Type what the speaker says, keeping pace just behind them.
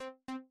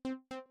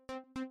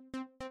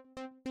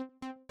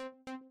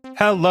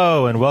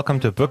Hello, and welcome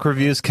to Book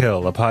Reviews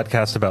Kill, a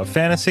podcast about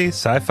fantasy,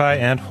 sci-fi,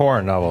 and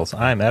horror novels.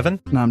 I'm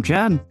Evan. And I'm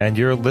Chad. And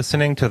you're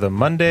listening to the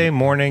Monday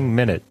Morning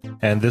Minute.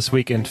 And this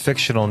week in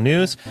fictional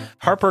news,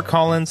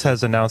 HarperCollins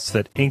has announced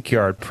that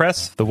Inkyard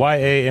Press, the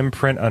YA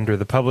imprint under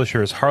the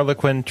publisher's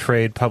Harlequin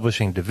Trade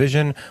Publishing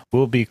division,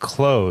 will be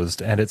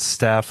closed and its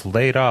staff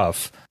laid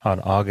off on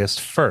August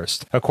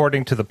 1st.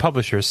 According to the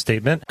publisher's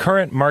statement,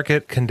 current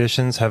market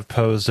conditions have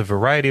posed a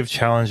variety of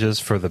challenges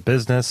for the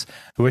business,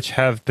 which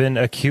have been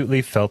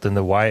acutely felt in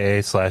the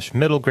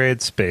YA/middle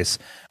grade space,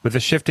 with a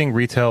shifting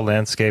retail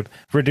landscape,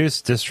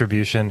 reduced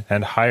distribution,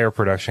 and higher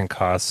production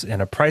costs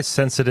in a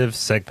price-sensitive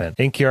segment.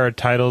 Inkyard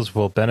titles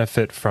will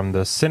benefit from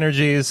the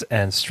synergies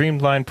and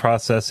streamlined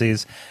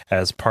processes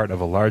as part of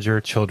a larger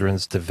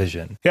children's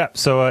division. Yeah,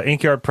 so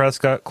Inkyard Press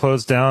got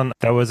closed down.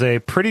 That was a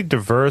pretty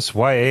diverse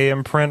YA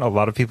imprint. A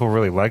lot of people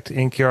really liked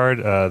Inkyard.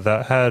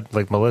 That had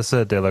like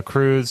Melissa De La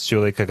Cruz,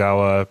 Julie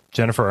Kagawa,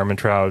 Jennifer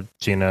Ermintrout,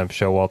 Gina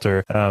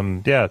Showalter.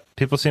 Yeah,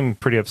 people seem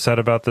pretty upset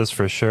about this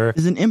for sure.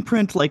 Is an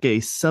imprint like a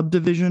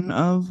subdivision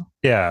of?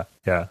 Yeah.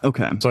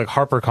 Okay. So like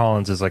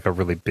HarperCollins is like a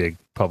really big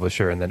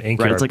publisher, and then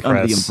Inkyard Right, it's like Press,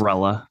 under the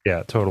umbrella.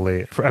 Yeah,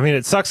 totally. I mean,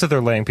 it sucks that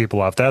they're laying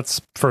people off.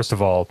 That's, first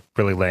of all,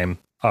 really lame,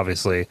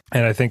 obviously.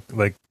 And I think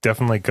like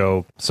definitely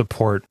go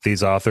support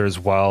these authors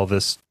while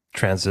this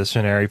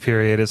transitionary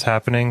period is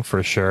happening,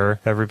 for sure,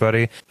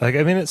 everybody. Like,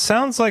 I mean, it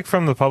sounds like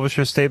from the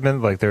publisher's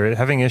statement, like they're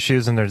having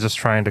issues and they're just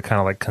trying to kind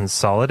of like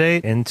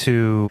consolidate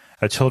into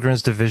a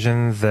children's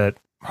division that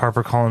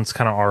HarperCollins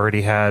kind of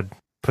already had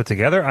put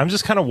together. I'm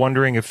just kind of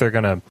wondering if they're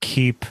going to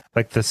keep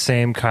like the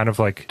same kind of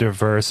like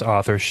diverse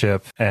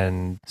authorship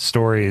and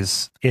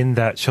stories in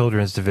that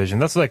children's division.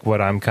 That's like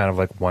what I'm kind of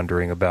like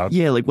wondering about.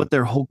 Yeah, like what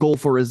their whole goal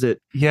for is it?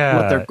 Yeah.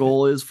 What their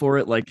goal is for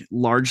it, like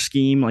large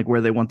scheme, like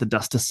where they want the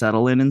dust to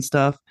settle in and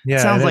stuff. Yeah, it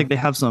sounds like they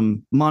have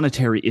some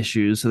monetary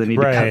issues, so they need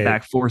to cut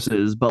back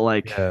forces. But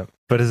like, yeah.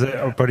 But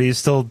are you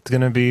still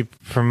going to be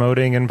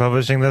promoting and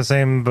publishing the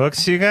same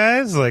books, you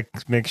guys? Like,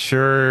 make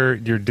sure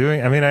you're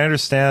doing... I mean, I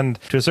understand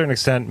to a certain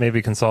extent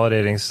maybe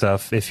consolidating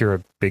stuff if you're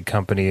a big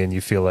company and you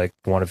feel like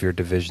one of your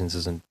divisions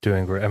isn't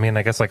doing great. I mean,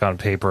 I guess like on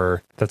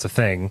paper, that's a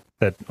thing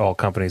that all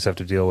companies have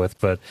to deal with.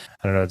 But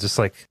I don't know, just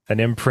like an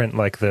imprint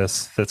like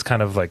this that's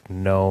kind of like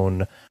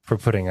known for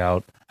putting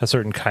out a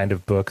certain kind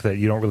of book that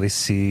you don't really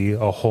see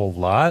a whole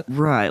lot.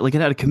 Right. Like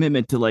it had a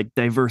commitment to like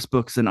diverse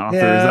books and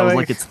authors. That was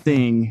like its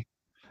thing.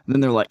 And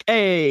then they're like,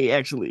 hey,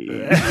 actually,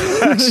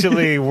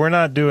 we're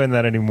not doing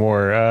that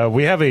anymore.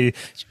 We have a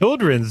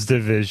children's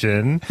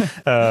division,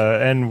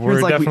 and we're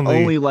like, definitely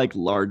we only like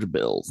large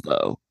bills,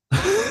 though.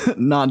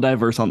 Not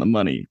diverse on the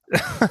money.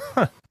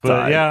 But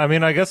yeah, I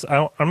mean, I guess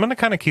I'm going to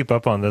kind of keep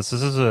up on this.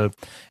 This is a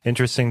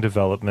interesting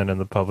development in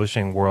the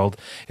publishing world.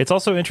 It's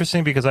also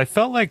interesting because I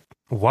felt like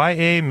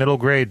YA middle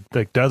grade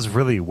like does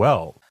really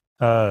well.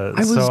 I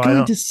was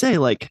going to say,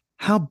 like,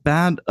 how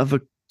bad of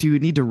a do you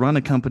need to run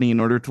a company in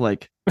order to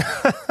like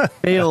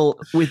fail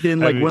within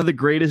like one of the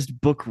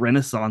greatest book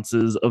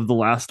renaissances of the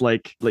last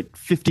like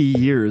 50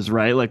 years,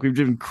 right? Like we've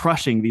been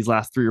crushing these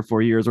last 3 or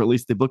 4 years, or at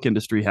least the book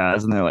industry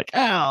has, and they're like,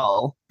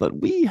 ow,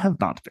 but we have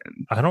not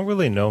been. I don't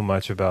really know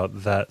much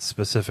about that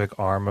specific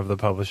arm of the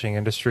publishing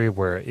industry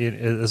where it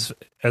is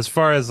as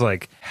far as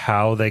like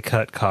how they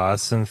cut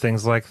costs and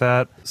things like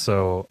that.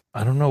 So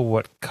I don't know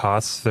what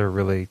costs they're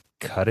really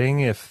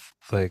cutting. If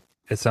like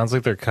it sounds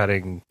like they're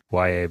cutting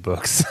YA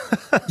books.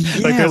 Yeah,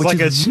 like there's like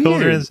a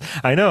children's weird.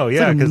 I know,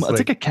 yeah, because it's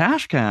like a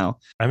cash cow.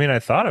 I mean, I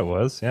thought it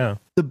was, yeah.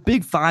 The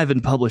big five in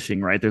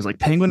publishing, right? There's like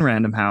Penguin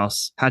Random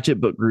House, Hachette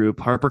Book Group,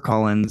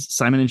 HarperCollins,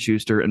 Simon &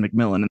 Schuster, and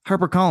Macmillan. And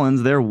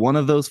HarperCollins, they're one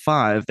of those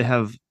five. They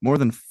have more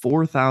than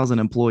 4,000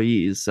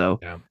 employees. So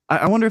yeah.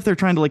 I wonder if they're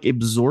trying to like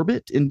absorb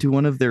it into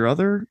one of their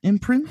other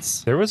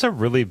imprints. There was a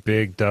really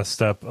big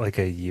dust up like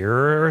a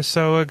year or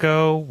so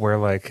ago where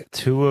like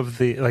two of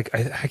the, like,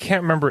 I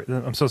can't remember.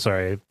 I'm so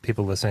sorry,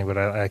 people listening, but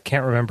I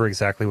can't remember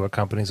exactly what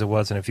companies it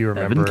was. And if you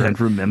remember... Evan can't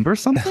remember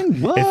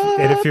something? What?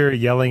 if you're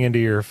yelling into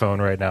your phone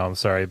right now, I'm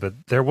sorry, but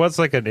there was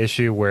like an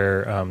issue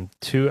where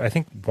I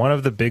think one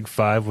of the big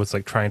five was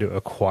like trying to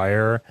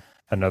acquire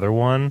another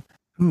one.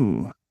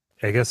 Ooh.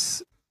 I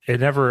guess I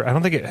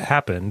don't think it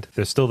happened.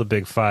 There's still the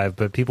big five,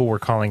 but people were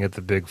calling it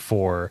the big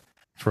four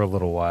for a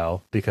little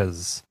while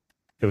because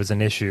it was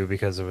an issue,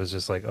 because it was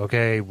just like,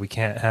 okay, we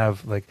can't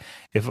have like,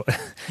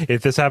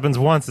 if this happens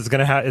once, it's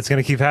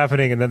gonna keep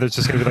happening, and then there's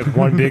just gonna be like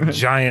one big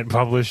giant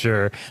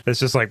publisher that's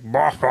just like,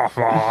 bah, bah,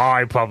 bah,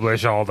 I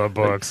publish all the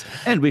books,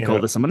 and we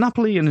call this a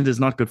monopoly, and it is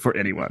not good for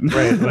anyone,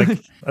 right?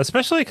 Like,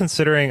 especially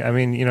considering, I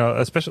mean,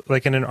 especially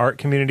like in an art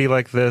community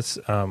like this,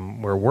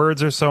 where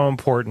words are so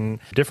important,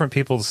 different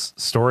people's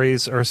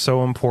stories are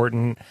so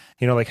important.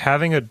 Like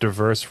having a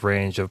diverse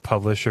range of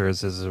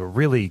publishers is a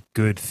really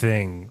good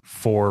thing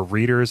for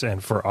readers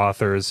and for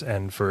authors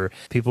and for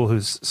people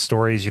whose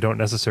stories you don't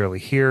necessarily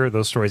hear,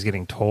 those stories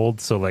getting told.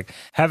 So like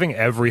having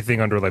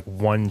everything under like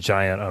one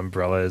giant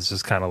umbrella is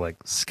just kind of like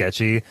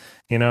sketchy,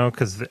 you know,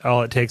 because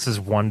all it takes is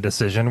one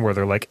decision where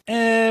they're like,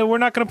 we're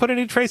not going to put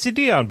any Tracy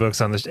Dion books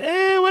on this.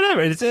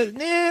 Whatever. It's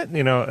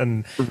you know,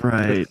 and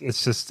right.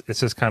 It's just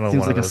kind of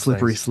seems one like of a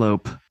slippery things.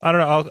 slope. I don't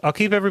know. I'll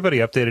keep everybody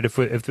updated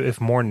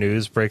if more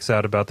news breaks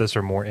out about this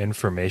or more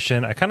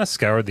information. I kind of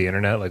scoured the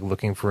internet like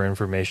looking for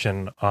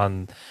information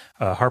on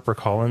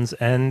HarperCollins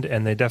end,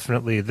 and they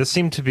definitely, this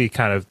seemed to be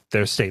kind of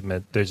their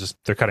statement.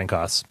 They're cutting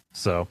costs.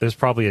 So there's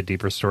probably a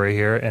deeper story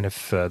here, and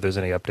if there's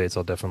any updates,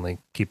 I'll definitely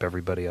keep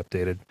everybody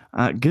updated.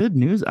 Good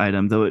news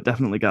item, though it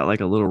definitely got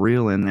like a little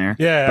reel in there.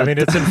 Yeah, but... I mean,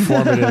 it's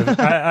informative.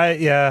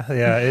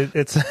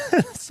 It's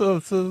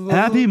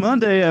Happy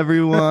Monday,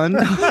 everyone.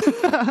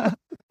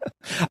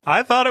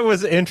 I thought it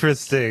was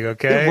interesting.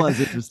 Okay, it was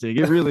interesting.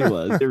 It really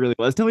was. It really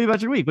was. Tell me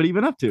about your week. What have you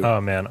been up to?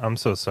 Oh man, I'm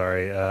so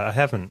sorry. I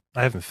haven't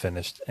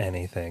finished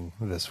anything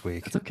this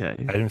week. It's okay.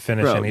 I didn't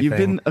finish anything. You've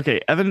been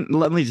okay, Evan.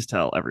 Let me just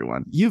tell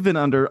everyone, you've been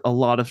under a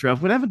lot of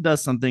stress. When Evan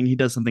does something, he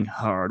does something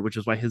hard, which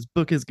is why his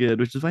book is good,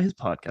 which is why his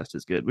podcast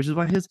is good, which is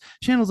why his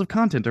channels of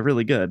content are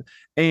really good,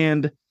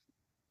 and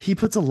he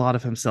puts a lot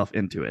of himself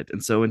into it.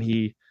 And so when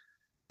he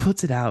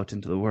puts it out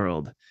into the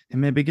world, and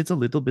maybe gets a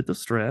little bit of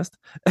stressed,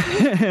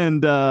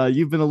 and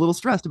you've been a little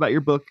stressed about your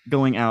book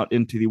going out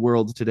into the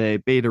world today,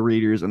 beta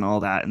readers and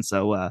all that. And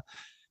so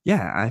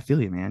yeah, I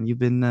feel you, man. You've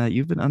been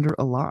under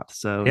a lot,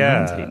 so yeah, no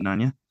one's hating on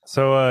you.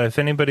 So if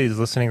anybody's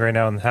listening right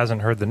now and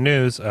hasn't heard the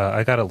news,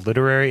 I got a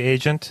literary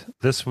agent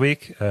this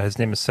week. His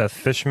name is Seth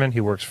Fishman.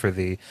 He works for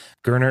the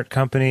Gernert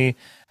Company.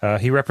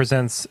 He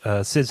represents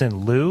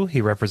Cizin Liu.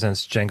 He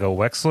represents Django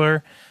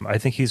Wexler. I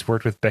think he's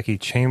worked with Becky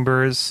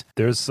Chambers.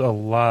 There's a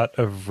lot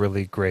of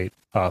really great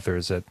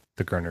authors at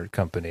the Gernert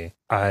Company.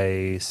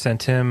 I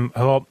sent him,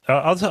 I'll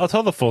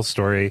tell the full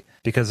story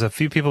because a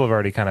few people have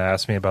already kind of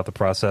asked me about the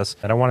process,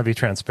 and I want to be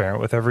transparent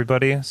with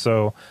everybody.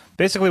 So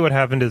basically what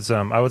happened is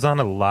I was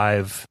on a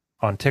live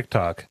on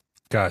TikTok,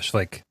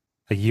 like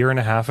a year and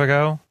a half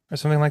ago or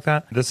something like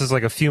that. This is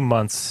like a few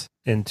months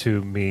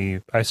into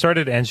me. I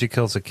started Angie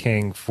Kills a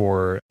King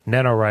for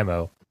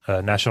NaNoWriMo,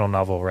 National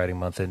Novel Writing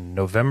Month, in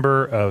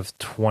November of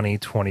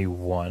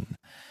 2021.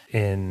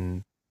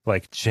 In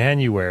like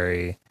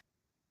January,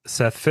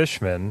 Seth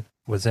Fishman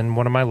was in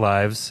one of my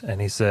lives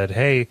and he said,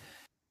 hey,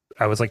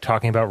 I was like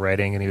talking about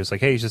writing and he was like,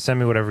 hey, you should send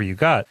me whatever you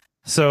got.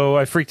 So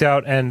I freaked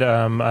out and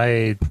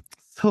I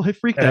had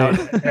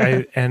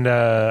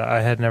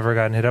never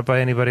gotten hit up by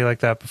anybody like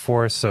that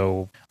before.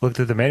 So looked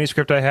at the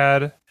manuscript I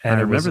had, and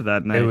I remember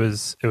that night. It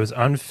was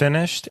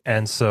unfinished,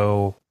 and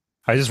so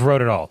I just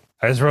wrote it all.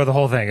 I just wrote the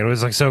whole thing. It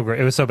was like so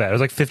great. It was so bad. It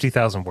was like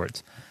 50,000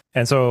 words,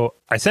 and so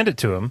I sent it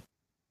to him,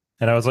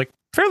 and I was like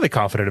fairly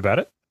confident about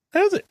it.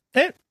 That was it.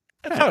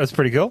 I thought it was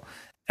pretty cool.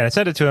 And I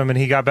sent it to him, and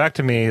he got back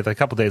to me like a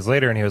couple days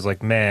later, and he was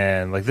like,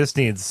 man, like this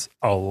needs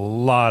a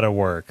lot of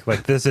work.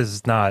 Like this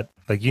is not,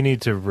 like you need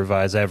to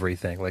revise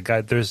everything. Like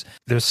there's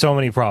so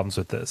many problems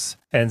with this.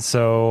 And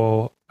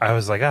so I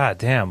was like,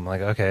 damn, like,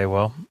 okay,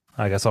 well,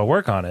 I guess I'll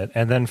work on it.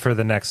 And then for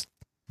the next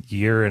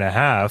year and a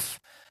half,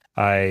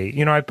 I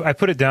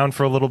put it down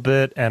for a little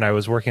bit, and I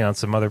was working on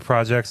some other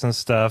projects and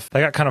stuff.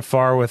 I got kind of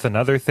far with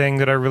another thing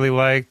that I really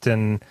liked,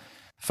 and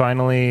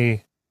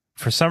finally,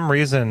 for some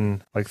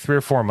reason, like 3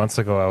 or 4 months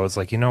ago, I was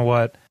like, you know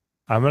what?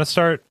 I'm going to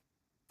start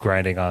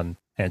grinding on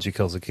Angie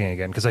Kills a King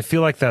again, because I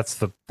feel like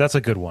that's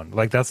a good one.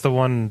 Like that's the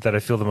one that I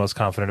feel the most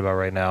confident about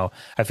right now.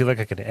 I feel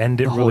like I could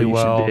end it really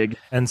well.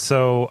 And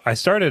so I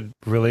started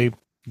really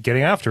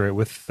getting after it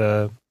with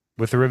the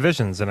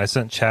revisions, and I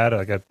sent Chad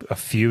like a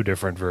few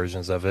different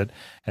versions of it,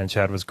 and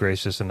Chad was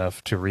gracious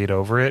enough to read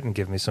over it and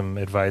give me some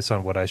advice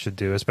on what I should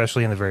do,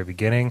 especially in the very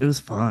beginning. It was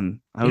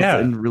fun. I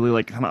was really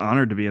like kind of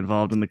honored to be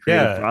involved in the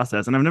creative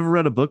process, and I've never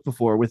read a book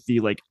before with the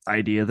like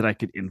idea that I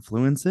could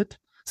influence it.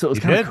 So it was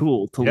kind of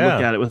cool to look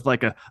at it with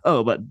like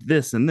but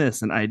this and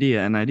this and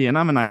idea, and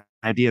I'm an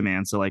idea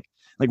man, so like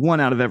 1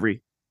 out of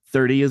every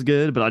 30 is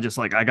good, but I just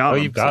like I got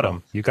them. You got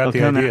them. You got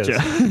the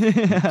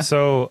ideas.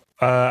 So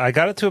I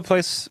got it to a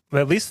place,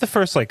 at least the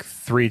first like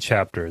 3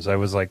 chapters, I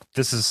was like,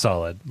 this is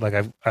solid. Like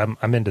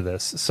I'm into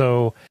this.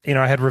 So,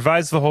 I had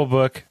revised the whole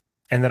book,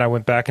 and then I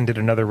went back and did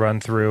another run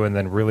through and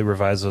then really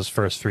revised those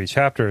first 3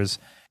 chapters.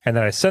 And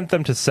then I sent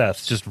them to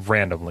Seth just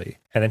randomly.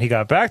 And then he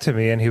got back to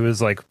me and he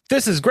was like,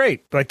 this is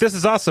great. Like, this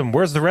is awesome.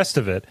 Where's the rest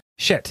of it?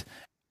 Shit.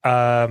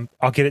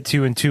 I'll get it to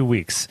you in 2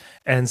 weeks.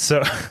 And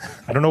so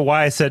I don't know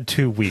why I said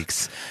 2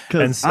 weeks.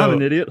 Because I'm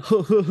an idiot.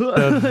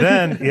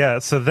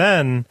 So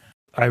then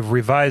I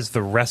revised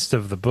the rest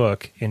of the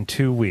book in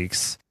 2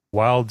 weeks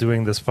while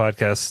doing this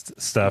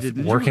podcast stuff,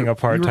 working a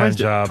part-time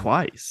job.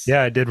 Twice.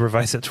 Yeah, I did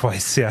revise it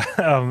twice. Yeah.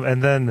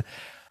 And then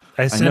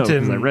I sent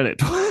him. I read it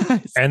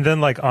twice. And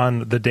then like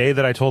on the day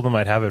that I told him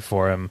I'd have it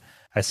for him,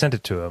 I sent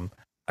it to him.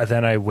 And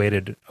then I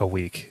waited a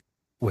week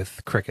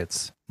with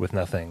crickets, with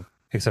nothing.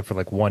 Except for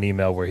like one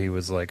email where he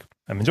was like,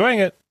 I'm enjoying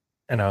it.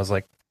 And I was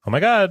like, oh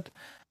my God.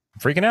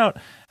 freaking out.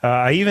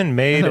 I even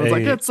made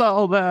like, it's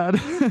all bad.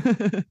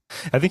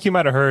 I think you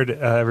might have heard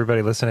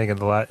everybody listening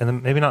in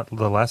and maybe not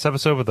the last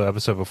episode, but the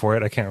episode before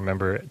it. I can't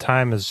remember.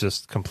 Time is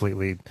just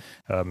completely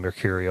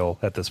mercurial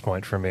at this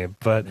point for me.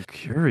 But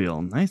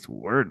mercurial, nice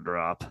word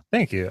drop.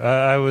 Thank you.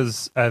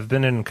 I've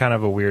been in kind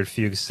of a weird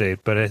fugue state,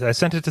 but I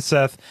sent it to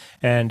Seth,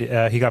 and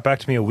he got back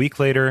to me a week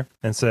later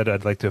and said,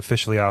 "I'd like to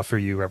officially offer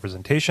you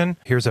representation.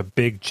 Here's a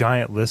big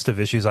giant list of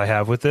issues I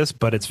have with this,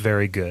 but it's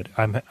very good.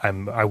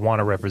 I want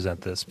to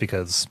represent this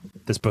because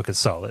this book is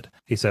solid."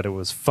 He said it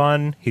was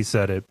fun. He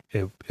said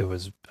it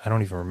was, I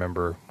don't even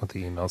remember what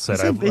the email said.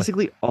 He said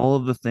basically all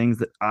of the things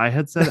that I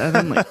had said,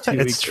 Evan, like 2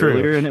 weeks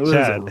earlier, and it was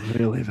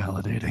really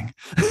validating.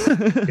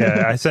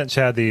 Yeah, I sent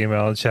Chad the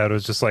email, and Chad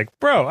was just like,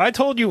 "Bro, I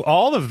told you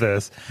all of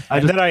this." I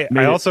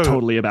also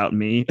totally about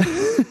me.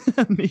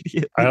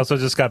 Immediately. I also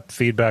just got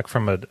feedback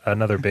from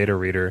another beta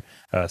reader,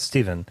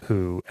 Steven,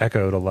 who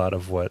echoed a lot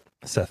of what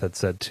Seth had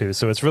said too.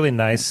 So it's really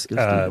nice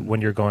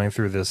when you're going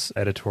through this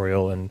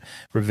editorial and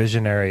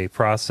revisionary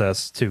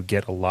process to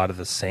get a lot of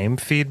the same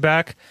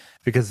feedback,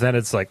 because then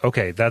it's like,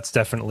 okay, that's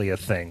definitely a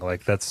thing.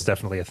 Like, that's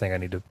definitely a thing I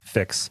need to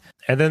fix.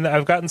 And then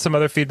I've gotten some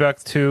other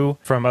feedback too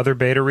from other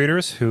beta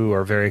readers who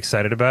are very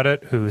excited about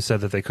it, who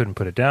said that they couldn't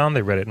put it down.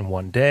 They read it in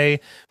one day,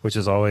 which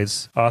is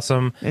always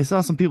awesome. I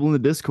saw some people in the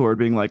Discord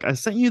being like, "I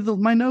sent you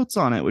my notes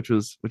on it," which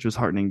was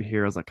heartening to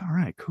hear. I was like, all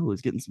right, cool.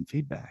 He's getting some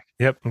feedback.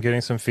 Yep, I'm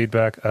getting some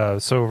feedback.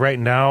 So right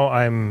now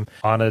I'm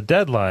on a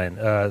deadline.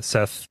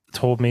 Seth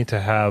told me to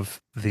have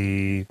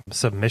the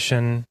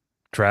submission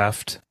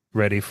draft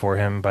ready for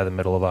him by the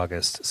middle of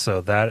August. So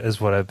that is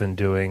what I've been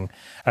doing.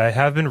 I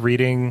have been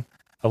reading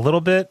a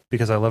little bit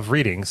because I love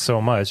reading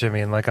so much. I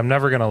mean, like, I'm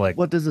never gonna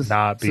what does this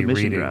not be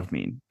reading. Draft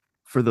mean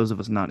for those of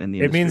us not in the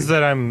industry? It means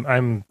that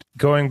I'm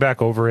going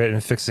back over it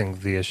and fixing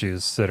the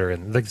issues that are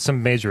in, like,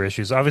 some major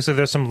issues. Obviously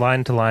there's some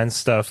line to line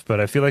stuff, but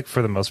I feel like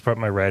for the most part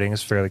my writing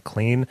is fairly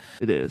clean.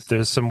 It is.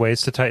 There's some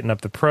ways to tighten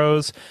up the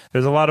prose.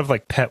 There's a lot of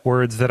like pet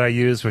words that I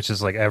use, which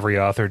is like every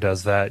author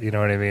does that, you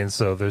know what I mean?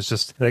 So there's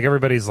just like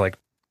everybody's like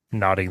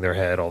nodding their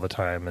head all the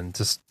time and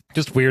just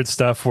weird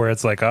stuff where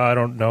it's like, oh, I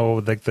don't know,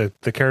 like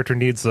the character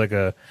needs like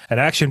an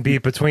action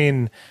beat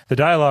between the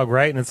dialogue,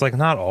 right? And it's like,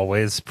 not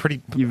always.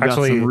 You've got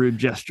some rude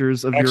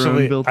gestures of your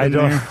own built in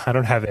there. I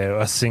don't have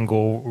a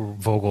single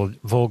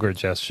vulgar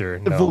gesture.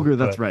 No, vulgar,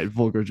 that's right.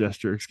 Vulgar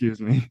gesture, excuse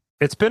me.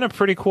 It's been a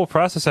pretty cool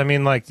process. I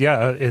mean, like,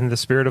 yeah, in the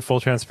spirit of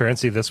full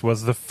transparency, this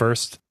was the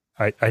first,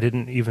 I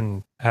didn't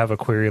even have a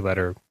query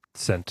letter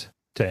sent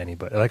to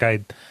anybody. Like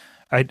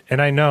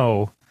I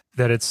know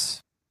that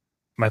it's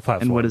my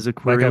platform. And what is a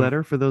query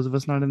letter for those of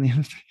us not in the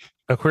industry?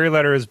 A query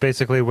letter is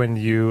basically when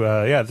you,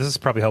 this is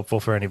probably helpful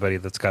for anybody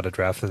that's got a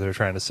draft that they're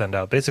trying to send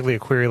out. Basically, a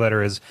query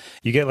letter is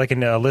you get like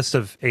a list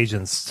of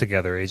agents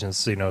together,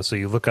 so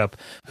you look up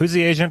who's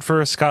the agent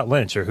for Scott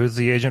Lynch or who's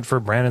the agent for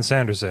Brandon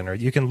Sanderson, or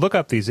you can look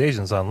up these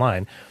agents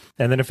online.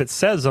 And then if it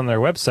says on their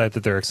website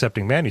that they're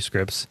accepting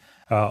manuscripts,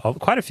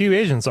 quite a few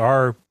agents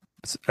are.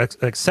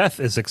 Like Seth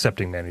is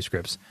accepting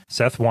manuscripts.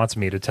 Seth wants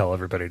me to tell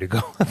everybody to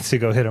go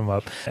hit him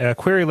up. A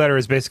query letter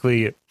is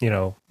basically,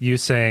 you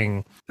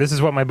saying, this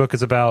is what my book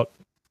is about.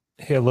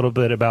 Hey, a little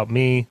bit about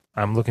me.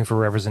 I'm looking for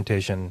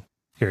representation.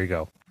 Here you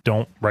go.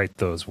 Don't write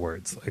those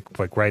words.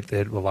 Like write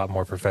it a lot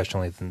more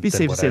professionally than. Be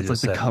safe to say it's like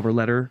the cover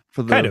letter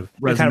for the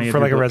resume for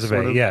like a resume.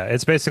 Sort of? Yeah,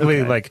 it's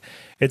basically like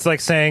it's like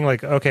saying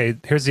like, okay,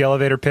 here's the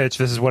elevator pitch.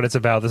 This is what it's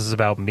about. This is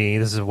about me.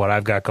 This is what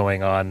I've got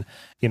going on.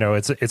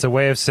 It's a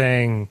way of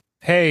saying,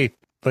 hey,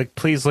 like,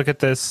 please look at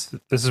this.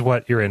 This is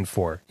what you're in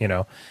for,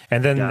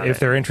 And then if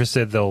they're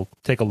interested, they'll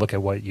take a look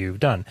at what you've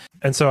done.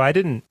 And so I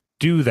didn't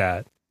do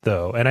that,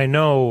 though. And I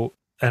know,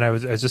 and I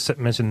just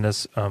mentioned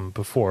this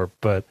before,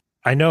 but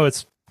I know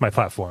it's my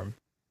platform.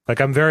 Like,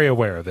 I'm very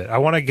aware of it. I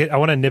want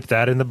to nip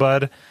that in the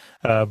bud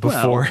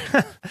before.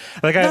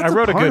 Like, I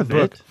wrote a good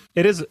book.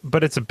 It is,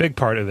 but it's a big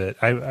part of it.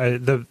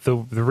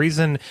 The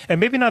reason, and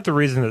maybe not the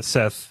reason that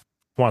Seth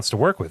wants to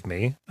work with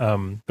me,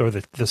 or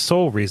the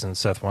sole reason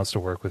Seth wants to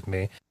work with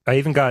me. I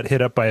even got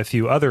hit up by a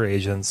few other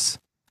agents,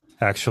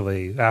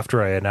 actually,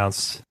 after I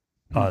announced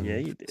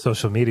on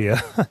social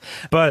media.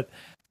 But,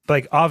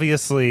 like,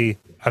 obviously,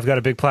 I've got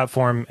a big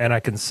platform and I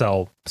can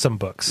sell some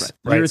books.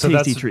 Right? You're a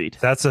tasty treat.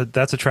 That's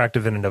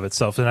attractive in and of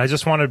itself. And I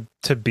just wanted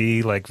to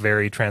be, like,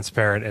 very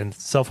transparent and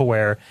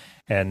self-aware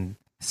and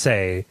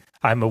say,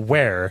 I'm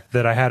aware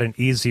that I had an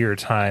easier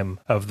time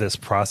of this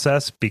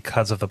process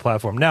because of the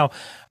platform. Now,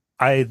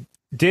 I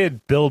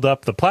did build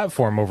up the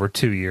platform over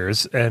 2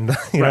 years, and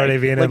you know what I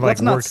mean? And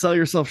let's not sell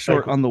yourself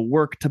short on the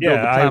work to build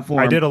the platform.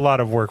 I did a lot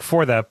of work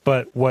for that,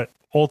 but what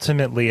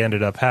ultimately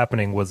ended up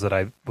happening was that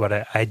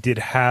I did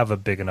have a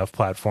big enough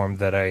platform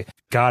that I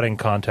got in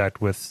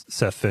contact with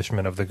Seth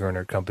Fishman of the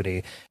Gernert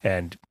Company,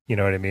 and you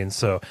know what I mean?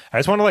 So I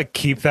just want to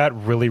keep that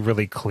really,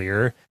 really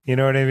clear. You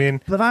know what I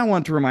mean? But I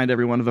want to remind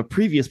everyone of a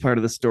previous part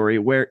of the story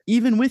where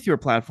even with your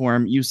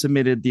platform, you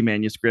submitted the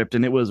manuscript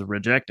and it was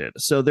rejected.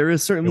 So there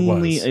is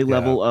certainly a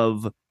level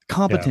of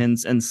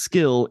competence and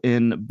skill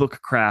in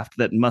book craft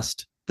that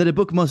a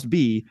book must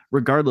be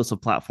regardless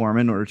of platform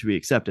in order to be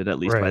accepted, at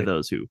least by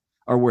those who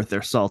are worth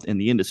their salt in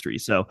the industry.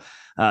 So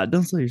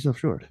don't sell yourself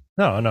short.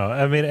 No.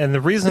 I mean, and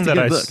the reason that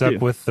I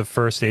stuck with the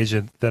first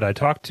agent that I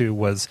talked to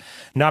was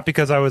not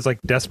because I was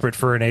like desperate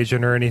for an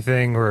agent or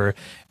anything or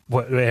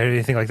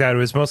anything like that. It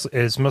was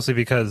mostly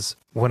because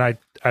when I've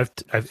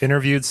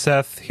interviewed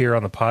Seth here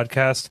on the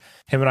podcast,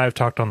 him and I have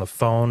talked on the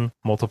phone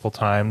multiple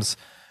times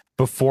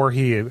before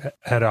he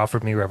had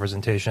offered me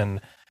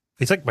representation.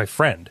 He's like my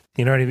friend,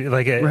 you know what I mean?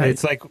 Like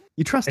it's like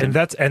you trust him,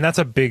 and that's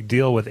a big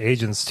deal with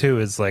agents too.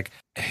 Is like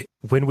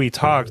when we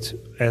talked,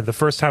 the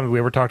first time we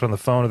ever talked on the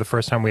phone, or the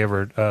first time we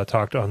ever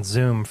talked on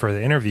Zoom for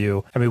the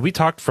interview. I mean, we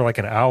talked for like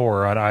an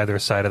hour on either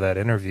side of that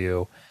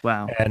interview.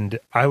 Wow! And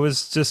I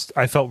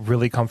felt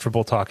really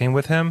comfortable talking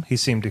with him. He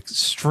seemed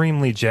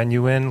extremely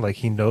genuine, like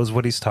he knows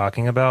what he's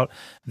talking about.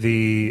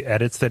 The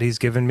edits that he's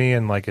given me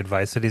and like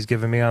advice that he's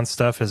given me on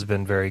stuff has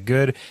been very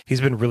good.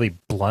 He's been really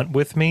blunt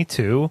with me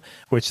too,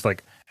 which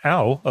like.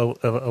 A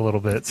little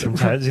bit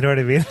sometimes, you know what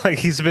I mean? Like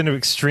he's been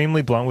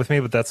extremely blunt with me,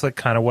 but that's like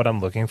kind of what I'm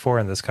looking for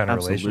in this kind of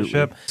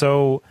relationship.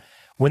 So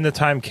when the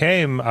time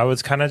came, I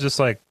was kind of just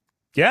like,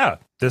 yeah,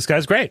 this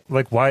guy's great.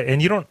 Like why? And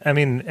you don't, I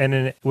mean,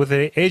 and with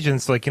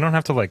agents, like you don't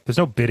have to like, there's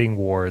no bidding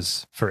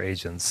wars for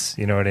agents.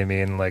 You know what I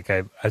mean? Like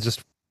I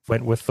just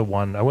went with I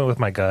went with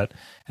my gut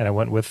and I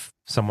went with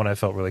someone I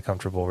felt really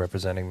comfortable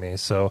representing me.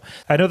 So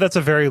I know that's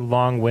a very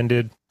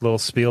long-winded little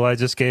spiel I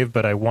just gave,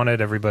 but I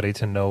wanted everybody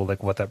to know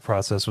like what that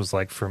process was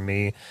like for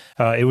me.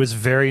 It was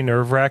very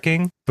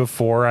nerve-wracking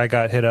before I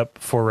got hit up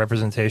for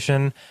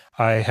representation.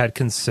 I had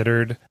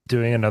considered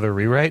doing another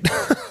rewrite,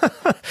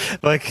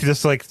 like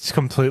just like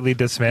completely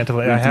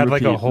dismantling. I had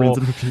like a whole...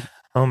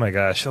 Oh my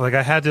gosh. Like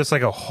I had just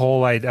like a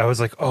whole I was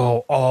like,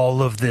 oh,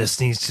 all of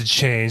this needs to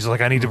change. Like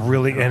I need to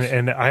really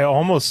and I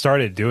almost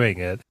started doing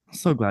it. I'm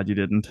so glad you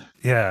didn't.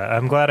 Yeah,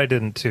 I'm glad I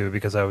didn't too,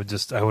 because I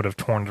would have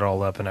torn it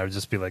all up and I would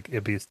just be like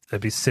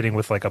I'd be sitting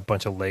with like a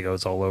bunch of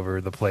Legos all over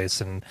the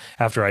place, and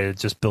after I had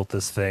just built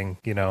this thing,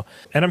 you know.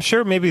 And I'm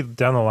sure maybe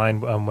down the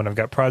line when I've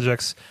got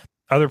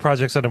other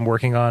projects that I'm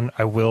working on,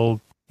 I will,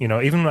 you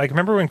know, even like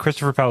remember when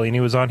Christopher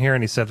Paolini was on here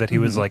and he said that he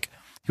was like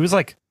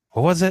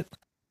what was it?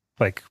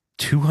 Like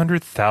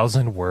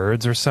 200,000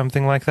 words or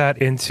something like that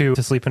into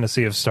To Sleep in a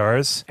Sea of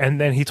Stars. And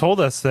then he told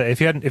us that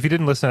if you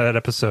didn't listen to that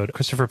episode,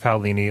 Christopher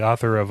Paolini,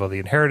 author of the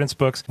Inheritance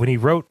books, when he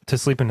wrote To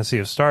Sleep in a Sea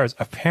of Stars,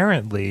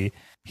 apparently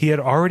he had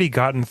already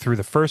gotten through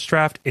the first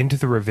draft into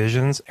the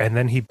revisions, and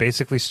then he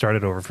basically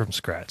started over from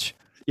scratch.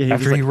 Yeah,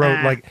 after he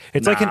wrote like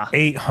an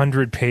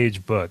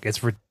 800-page book.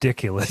 It's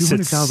ridiculous.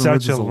 It's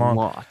such a long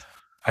lot.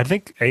 I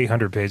think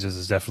 800 pages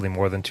is definitely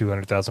more than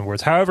 200,000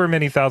 words. However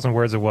many thousand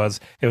words it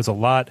was a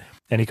lot,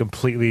 and he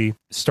completely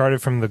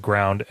started from the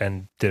ground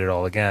and did it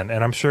all again.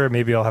 And I'm sure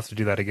maybe I'll have to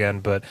do that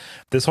again, but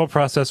this whole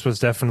process was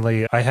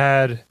definitely, I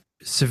had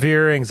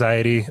severe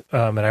anxiety,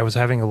 and I was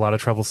having a lot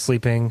of trouble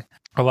sleeping,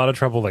 a lot of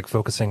trouble like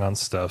focusing on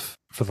stuff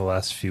for the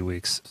last few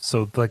weeks.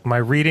 So like my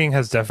reading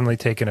has definitely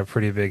taken a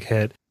pretty big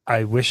hit.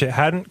 I wish it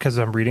hadn't, because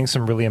I'm reading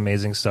some really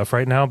amazing stuff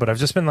right now, but I've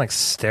just been like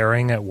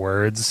staring at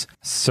words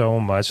so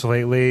much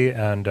lately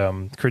and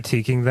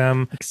critiquing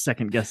them. Like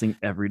second guessing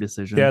every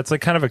decision. Yeah, it's like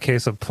kind of a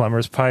case of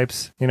plumber's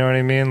pipes. You know what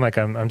I mean? Like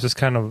I'm just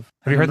kind of,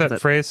 have you heard that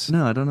phrase?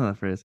 No, I don't know that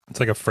phrase. It's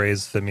like a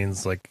phrase that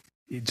means like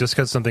just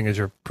because something is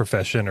your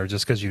profession or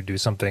just because you do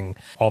something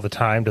all the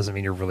time doesn't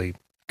mean you're really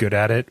good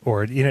at it.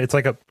 Or, you know, it's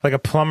like a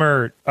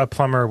plumber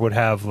would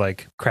have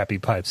like crappy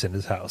pipes in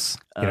his house.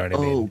 You know what I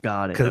mean? Oh,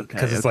 got it.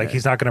 Because it's like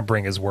he's not going to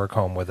bring his work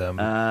home with him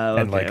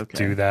and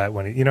do that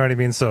when you know what I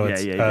mean. So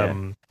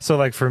it's so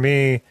like for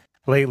me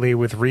lately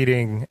with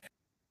reading,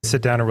 sit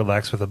down and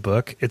relax with a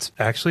book, it's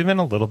actually been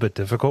a little bit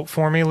difficult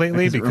for me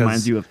lately because it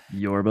reminds you of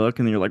your book,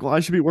 and then you're like, well, I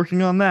should be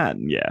working on that.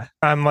 And yeah,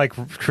 I'm like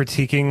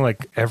critiquing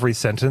like every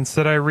sentence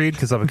that I read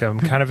because I'm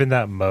kind of in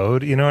that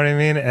mode, you know what I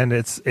mean? And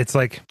it's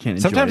like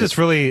sometimes it's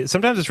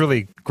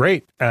really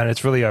great, and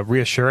it's really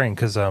reassuring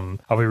because I'll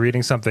be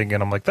reading something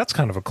and I'm like, that's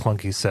kind of a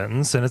clunky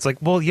sentence, and it's like,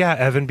 well, yeah,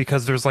 Evan,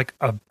 because there's like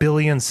a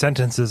billion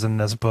sentences in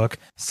this book,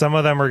 some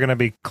of them are going to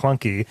be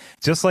clunky,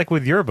 just like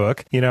with your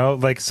book, you know,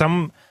 like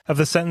some of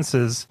the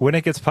sentences when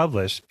it gets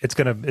published, it's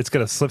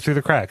gonna slip through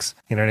the cracks.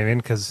 You know what I mean?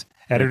 Because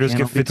editors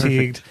get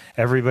fatigued,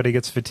 everybody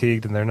gets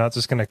fatigued, and they're not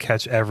just gonna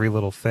catch every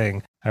little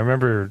thing. I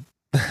remember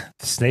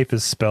Snape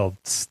is spelled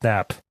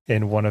Snap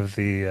in one of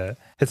the.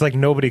 It's like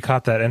nobody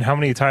caught that. And how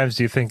many times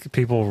do you think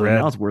people read?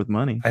 Now it's worth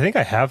money. I think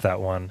I have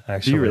that one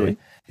actually. Do you really?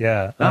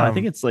 Yeah. I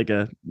think it's like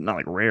not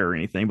like rare or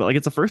anything, but like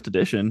it's a first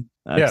edition.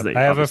 Yeah,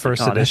 I have a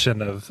first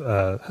edition of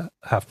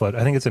Half-Blood.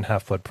 I think it's in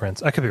Half-Blood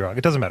Prince. I could be wrong.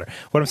 It doesn't matter.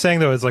 What I'm saying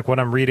though is like when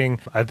I'm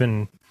reading, I've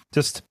been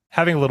just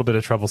having a little bit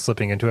of trouble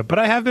slipping into it, but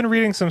I have been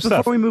reading some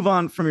stuff. Before we move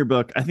on from your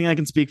book, I think I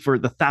can speak for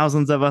the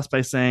thousands of us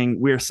by saying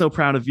we are so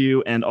proud of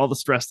you, and all the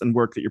stress and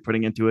work that you're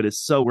putting into it is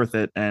so worth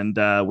it. And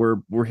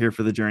we're here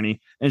for the journey.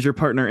 As your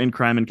partner in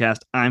Crime and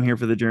Cast, I'm here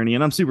for the journey,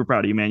 and I'm super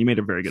proud of you, man. You made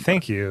a very good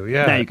Thank book. you.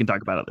 Yeah. Now you can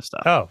talk about other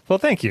stuff. Oh, well,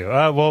 thank you.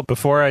 Well,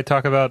 before I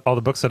talk about all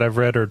the books that I've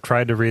read or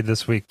tried to read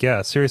this week,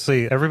 yeah,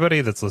 seriously,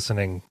 everybody that's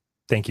listening,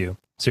 thank you.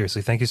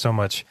 Seriously, thank you so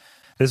much.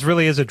 This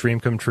really is a dream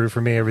come true for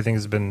me.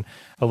 Everything's been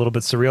a little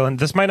bit surreal, and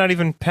this might not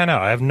even pan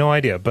out. I have no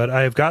idea, but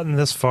I have gotten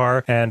this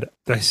far, and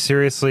I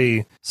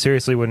seriously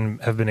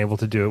wouldn't have been able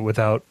to do it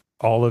without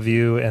all of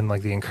you and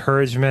like the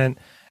encouragement.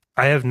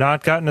 I have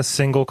not gotten a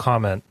single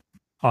comment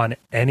on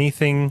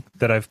anything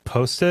that I've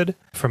posted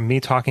from me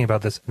talking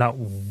about this. Not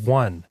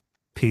one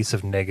piece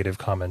of negative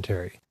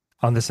commentary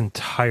on this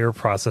entire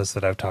process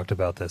that I've talked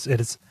about this. It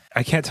is,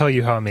 I can't tell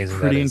you how amazing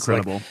that is. Pretty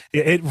incredible. Like,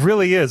 it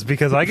really is,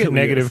 because I get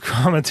negative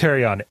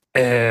commentary on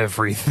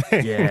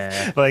everything.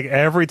 Yeah. Like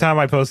every time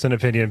I post an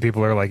opinion,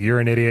 people are like, "You're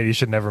an idiot. You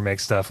should never make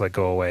stuff. Like,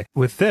 go away."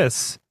 With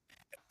this,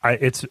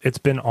 it's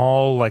been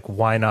all like,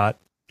 "Why not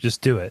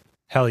just do it?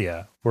 Hell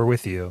yeah, we're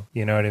with you."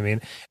 You know what I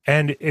mean?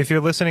 And if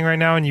you're listening right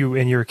now and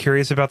you're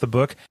curious about the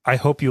book, I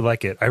hope you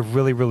like it. I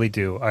really, really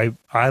do.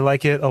 I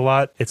like it a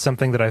lot. It's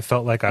something that I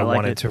felt like I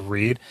wanted to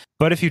read.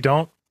 But if you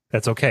don't,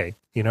 that's okay.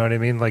 You know what I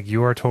mean? Like,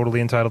 you are totally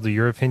entitled to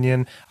your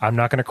opinion. I'm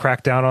not going to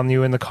crack down on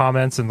you in the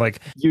comments and like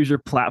use your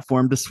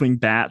platform to swing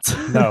bats.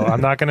 No, I'm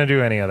not going to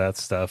do any of that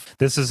stuff.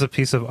 This is a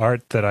piece of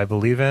art that I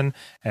believe in,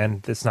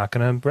 and it's not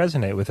going to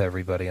resonate with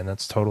everybody, and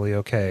that's totally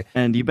okay.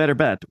 And you better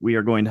bet we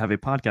are going to have a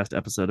podcast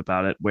episode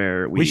about it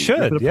where we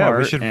should. Yeah,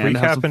 we should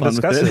recap and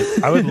discuss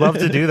it. I would love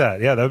to do that.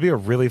 Yeah, that would be a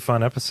really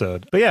fun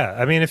episode. But yeah,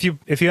 I mean, if you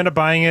end up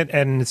buying it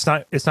and it's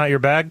not your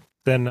bag,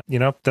 then, you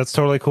know, that's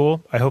totally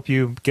cool. I hope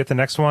you get the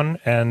next one,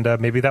 and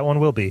maybe that one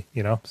will be,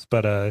 you know,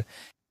 but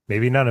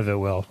maybe none of it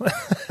will.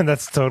 And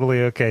that's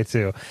totally okay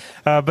too.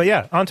 But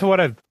yeah, on to what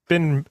I've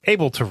been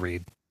able to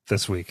read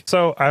this week.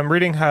 So I'm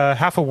reading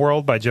Half a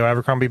World by Joe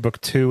Abercrombie, book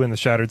 2 in the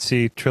Shattered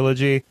Sea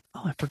trilogy.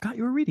 Oh, I forgot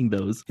you were reading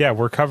those. Yeah,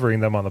 we're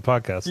covering them on the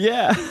podcast.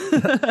 Yeah.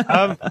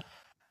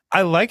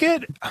 I like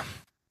it.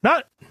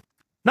 Not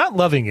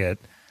loving it.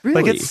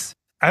 Really? Like, it's,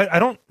 I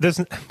don't, there's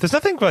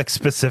nothing like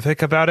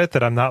specific about it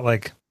that I'm not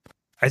like,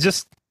 I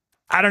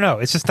don't know.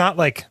 It's just not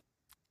like,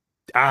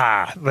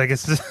 like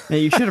it's just. Yeah,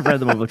 you should have read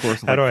them over the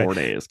course of like 4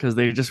 days, because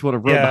they just would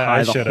have rode the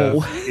high the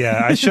whole.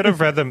 Yeah, I should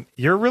have read them.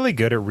 You're really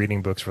good at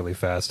reading books really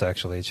fast,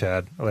 actually,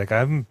 Chad. Like,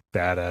 I'm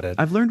bad at it.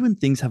 I've learned when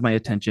things have my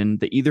attention,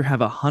 they either have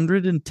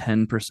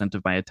 110%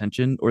 of my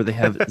attention or they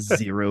have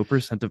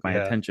 0% of my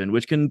attention,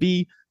 which can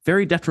be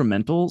very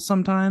detrimental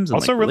sometimes.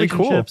 Also, like, really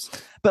cool,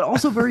 but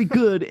also very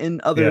good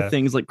in other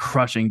things like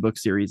crushing book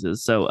series.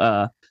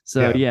 So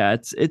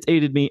it's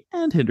aided me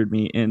and hindered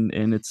me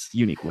in its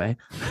unique way.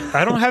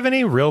 I don't have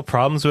any real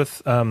problems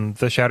with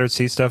the Shattered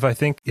Sea stuff. I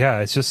think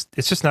it's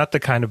just not the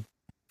kind of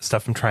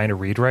stuff I'm trying to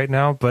read right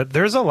now. But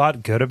there's a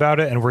lot good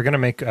about it, and we're gonna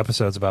make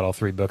episodes about all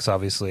 3 books,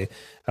 obviously.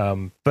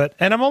 And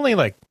I'm only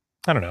like,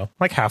 I don't know,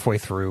 like halfway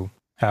through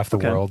Half the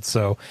World,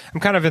 so I'm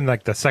kind of in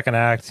like the second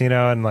act, you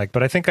know, and like,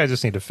 but I think I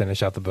just need to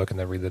finish out the book and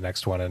then read the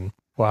next one, and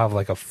we'll have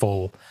like a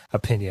full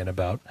opinion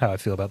about how I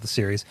feel about the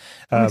series.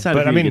 I'm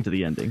excited to get to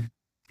the ending.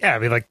 Yeah, I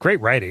mean, like,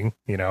 great writing,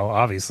 you know,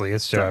 obviously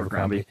it's Joe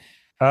Abercrombie.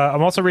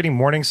 I'm also reading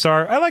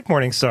Morningstar. I like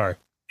Morningstar.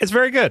 It's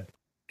very good.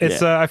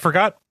 It's I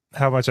forgot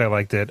how much I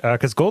liked it,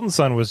 because Golden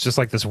Sun was just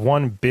like this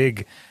one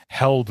big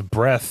held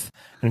breath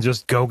and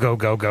just go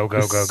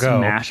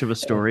smash of a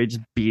story,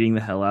 just beating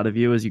the hell out of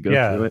you as you go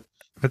through it.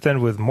 But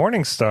then with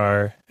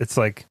Morningstar, it's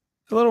like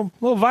a little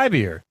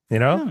vibier, you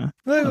know?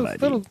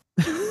 Little.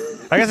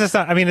 I guess it's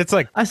not. I mean, it's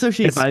like, I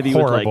associate vibey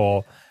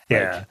horrible.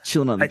 With like, like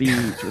chilling on the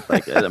beach with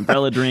like an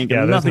umbrella drink.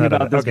 And nothing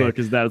about this book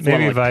is that it's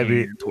maybe like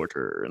vibey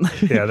torture.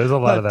 Yeah, there's a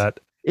lot of that.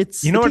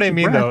 It's, you know what I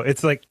mean, though.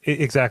 It's like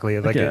exactly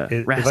like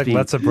it like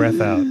lets a breath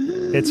out.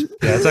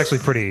 It's actually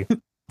pretty.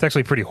 It's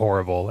actually pretty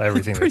horrible.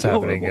 Everything that's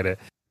happening in it.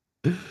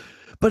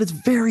 But it's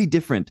very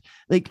different.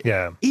 Like,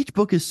 each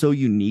book is so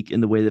unique in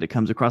the way that it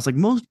comes across. Like,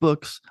 most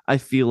books, I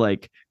feel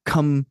like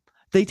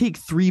they take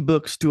 3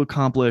 books to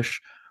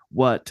accomplish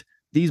what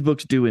these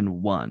books do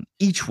in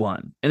each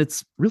one, and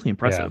it's really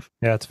impressive.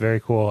 Yeah, it's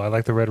very cool. I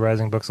like the Red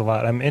Rising books a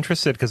lot. I'm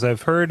interested because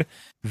I've heard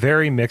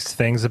very mixed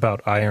things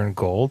about Iron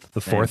Gold,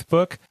 the 4th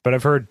book, but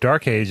I've heard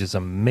Dark Age is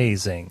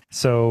amazing.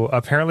 So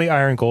apparently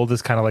Iron Gold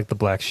is kind of like the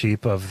black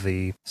sheep of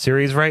the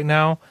series right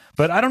now.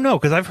 But I don't know,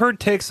 because I've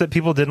heard takes that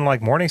people didn't like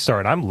Morningstar,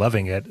 and I'm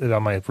loving it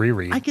on my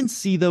reread. I can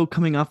see, though,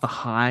 coming off the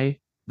high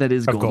that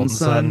is Golden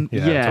Sun. Yeah,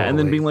 totally. And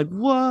then being like,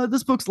 what?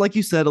 This book's, like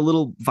you said, a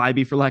little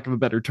vibey, for lack of a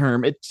better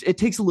term. It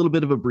takes a little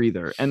bit of a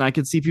breather. And I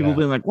could see people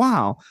being like,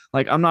 wow,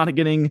 like, I'm not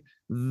getting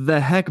the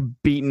heck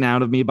beaten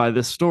out of me by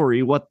this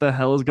story. What the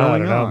hell is going on? I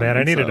don't know, man.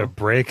 I needed a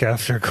break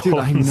after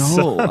Golden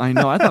Sun. I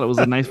know. I thought it was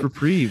a nice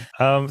reprieve.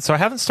 So I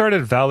haven't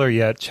started Valor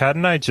yet. Chad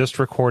and I just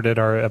recorded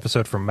our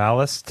episode for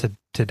Malice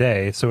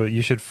today. So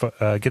you should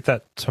get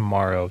that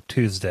tomorrow,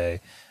 Tuesday.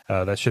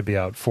 That should be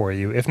out for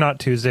you. If not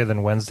Tuesday,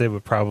 then Wednesday,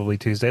 but probably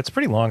Tuesday. It's a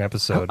pretty long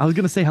episode. I was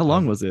going to say, how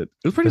long was it?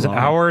 It was pretty long. It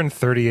was an hour and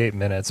 38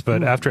 minutes,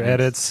 but after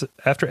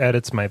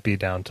edits might be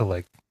down to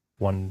like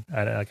an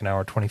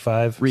hour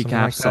 25. Recap,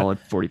 like solid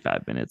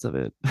 45 minutes of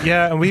it.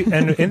 Yeah,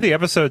 and in the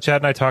episode, Chad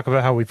and I talk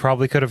about how we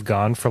probably could have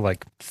gone for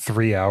like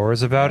 3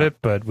 hours about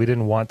it, but we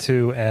didn't want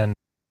to. And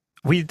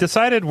we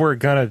decided we're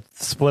going to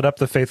split up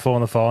the Faithful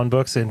and the Fallen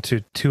books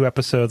into 2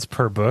 episodes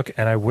per book.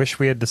 And I wish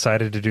we had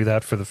decided to do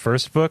that for the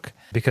first book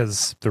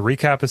because the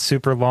recap is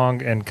super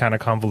long and kind of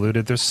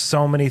convoluted. There's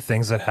so many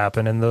things that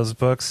happen in those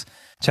books.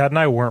 Chad and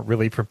I weren't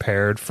really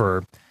prepared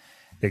for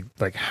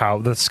like how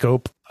the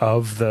scope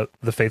of the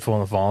Faithful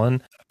and the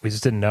Fallen. We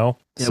just didn't know.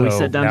 Yeah, so we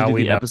sat down to do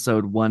the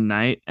episode one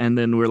night, and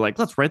then we're like,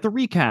 let's write the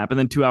recap. And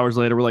then 2 hours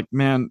later, we're like,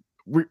 man,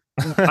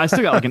 I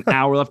still got like an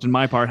hour left in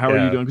my part. How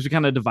are you doing? Because we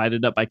kind of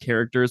divided up by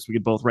characters. So we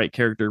could both write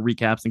character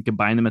recaps and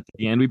combine them at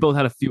the end. We both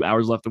had a few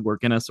hours left of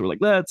work in us. So we're like,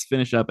 let's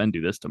finish up and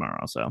do this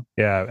tomorrow. So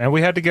yeah. And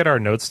we had to get our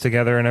notes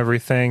together and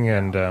everything.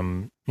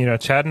 And,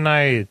 Chad and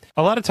I,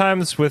 a lot of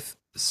times with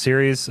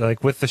series,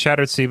 like with the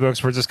Shattered Sea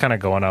books, we're just kind of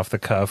going off the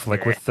cuff.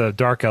 Like with the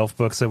Dark Elf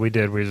books that we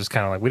did, we were just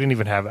kind of like, we didn't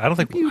even have, I don't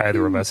think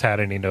either of us had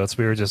any notes.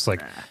 We were just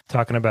like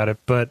talking about it.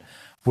 But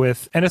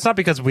and it's not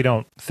because we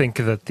don't think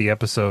that the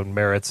episode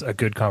merits a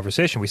good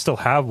conversation. We still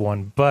have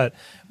one. But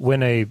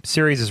when a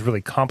series is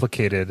really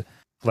complicated,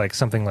 like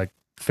something like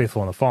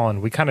Faithful and the Fallen,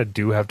 we kind of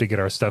do have to get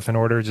our stuff in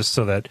order just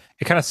so that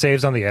it kind of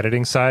saves on the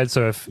editing side.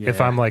 So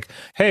if I'm like,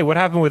 hey, what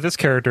happened with this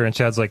character? And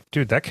Chad's like,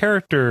 dude, that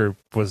character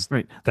was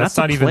right. That's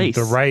not even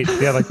the right.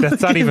 Yeah, like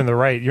that's not even the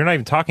right. You're not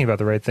even talking about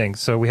the right thing.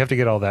 So we have to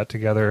get all that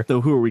together.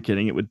 So who are we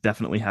kidding? It would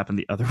definitely happen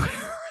the other way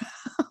around.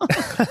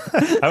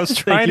 I was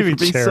trying to be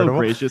charitable. So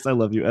gracious. I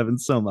love you, Evan,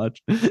 so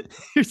much.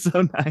 You're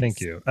so nice.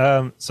 Thank you.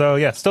 So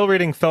yeah, still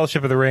reading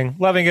Fellowship of the Ring,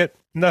 loving it.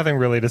 Nothing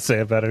really to say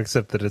about it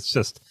except that it's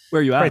just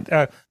where are you at?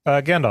 Right,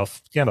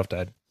 Gandalf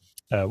died.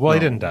 He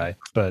didn't die,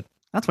 but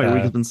that's why your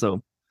week has been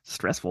so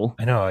stressful.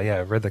 I know. Yeah,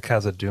 I read the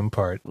Khazad-dûm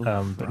part.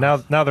 But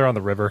now they're on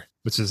the river,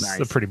 which is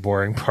a pretty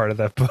boring part of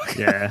that book.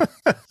 Yeah,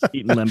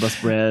 eating lembas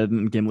bread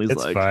and Gimli's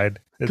it's like, fine.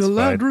 It's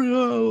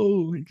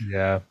Galadriel. Fine.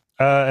 Yeah.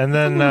 And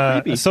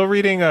then still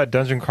reading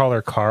Dungeon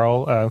Crawler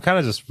Carl, kind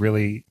of just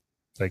really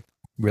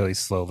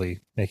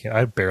slowly making.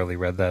 I barely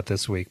read that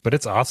this week, but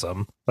it's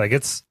awesome. Like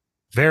it's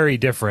very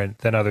different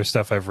than other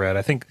stuff I've read.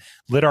 I think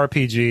Lit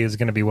RPG is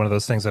going to be one of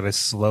those things that I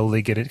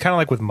slowly get it, kind of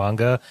like with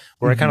manga,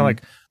 where I kind of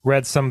like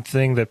read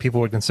something that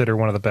people would consider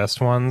one of the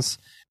best ones,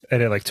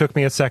 and it like took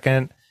me a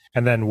second,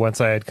 and then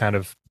once I had kind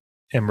of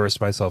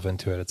immersed myself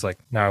into it, it's like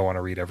now I want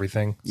to read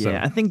everything. So.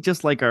 Yeah, I think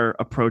just like our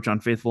approach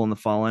on Faithful and the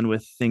Fallen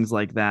with things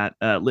like that,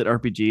 Lit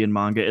RPG and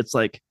manga, it's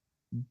like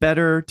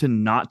better to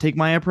not take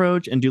my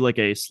approach and do like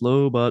a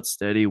slow but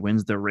steady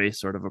wins the race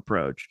sort of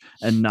approach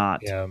and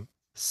not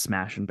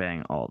smash and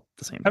bang all at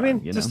the same time. I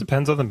mean, it just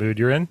depends on the mood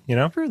you're in,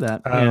 For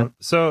that.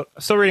 So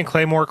still reading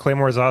Claymore.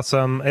 Claymore is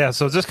awesome. Yeah,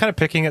 so just kind of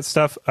picking at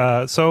stuff.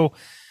 So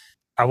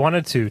I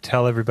wanted to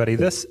tell everybody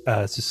this,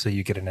 just so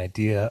you get an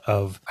idea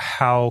of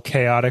how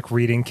chaotic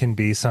reading can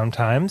be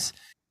sometimes.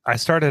 I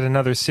started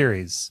another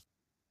series.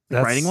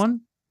 Writing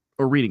one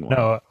or reading one?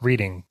 No,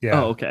 reading.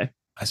 Yeah. Oh, okay.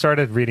 I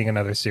started reading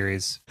another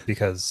series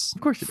because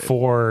of course you did.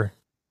 4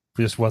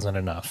 just wasn't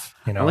enough.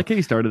 I like how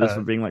you started this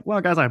with being like,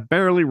 well, guys, I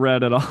barely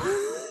read it all.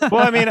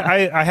 Well, I mean,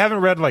 I haven't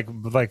read like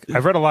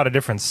I've read a lot of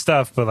different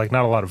stuff, but like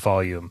not a lot of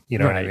volume. You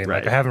know what I mean?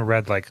 Right. Like I haven't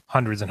read like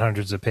hundreds and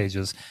hundreds of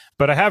pages,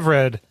 but I have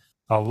read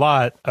a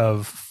lot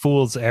of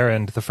Fool's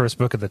Errand, the first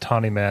book of the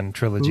Tawny Man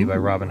trilogy by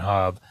Robin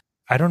Hobb.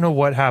 I don't know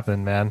what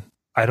happened, man.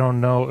 I don't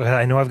know.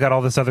 I know I've got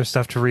all this other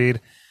stuff to read.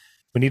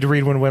 We need to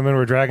read When Women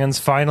Were Dragons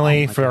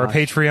finally for our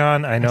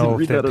Patreon. I know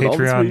that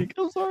Patreon.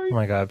 I'm sorry. Oh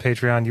my God,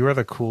 Patreon, you are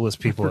the coolest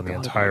people in the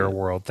entire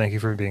world. Thank you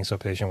for being so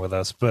patient with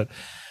us. But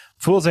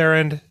Fool's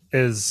Errand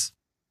is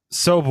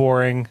so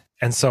boring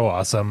and so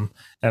awesome,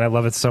 and I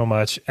love it so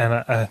much.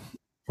 And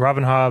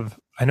Robin Hobb,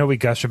 I know we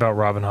gush about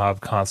Robin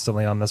Hobb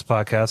constantly on this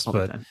podcast,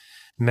 but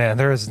man,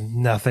 there is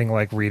nothing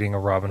like reading a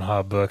Robin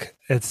Hobb book.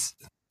 It's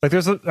like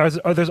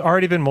there's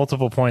already been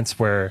multiple points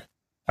where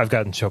I've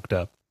gotten choked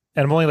up,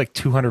 and I'm only like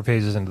 200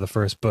 pages into the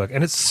first book,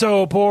 and it's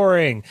so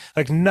boring.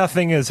 Like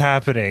nothing is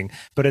happening,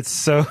 but it's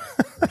so.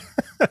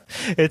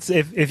 It's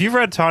if you've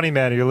read Tawny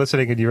Man, and you're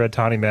listening and you read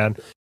Tawny Man,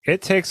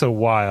 it takes a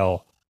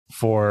while.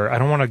 I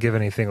don't want to give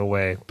anything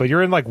away, but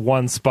you're in like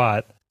one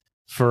spot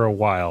for a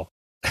while.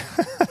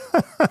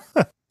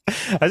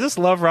 I just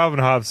love Robin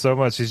Hobb so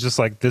much. He's just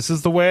like, this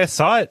is the way I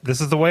saw it. This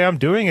is the way I'm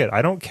doing it.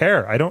 I don't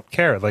care.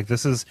 Like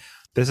this is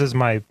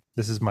my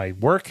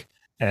work,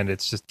 and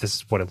it's just, this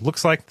is what it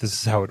looks like. This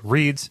is how it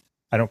reads.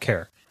 I don't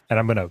care. And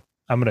I'm going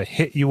to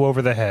hit you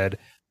over the head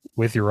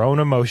with your own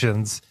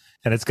emotions,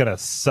 and it's going to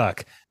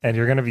suck, and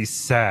you're going to be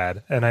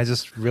sad. And I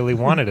just really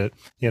wanted it,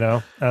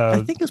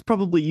 I think it's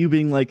probably you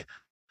being like,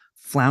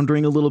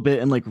 floundering a little bit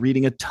and like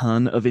reading a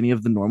ton of any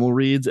of the normal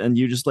reads, and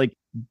you just like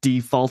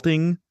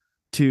defaulting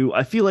to,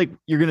 I feel like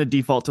you're going to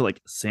default to like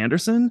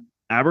Sanderson,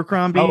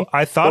 Abercrombie. Oh,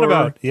 I thought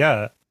about,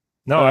 I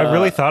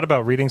really thought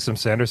about reading some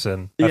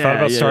Sanderson. I thought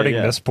about starting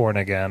Mistborn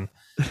again.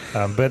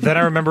 But then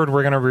I remembered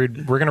we're gonna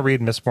read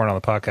Mistborn on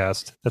the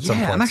podcast at some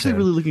point. I'm actually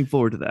really looking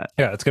forward to that.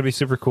 Yeah, it's gonna be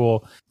super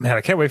cool. Man,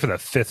 I can't wait for that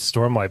 5th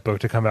Stormlight book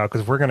to come out,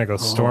 because we're gonna go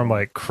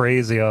Stormlight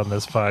crazy on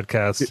this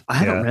podcast. Dude, I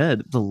haven't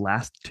read the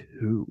last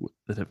 2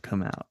 that have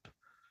come out.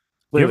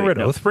 You ever read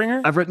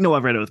Oathbringer? I've read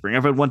Oathbringer.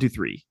 I've read 1, 2,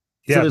 3.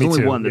 Yeah, so there's only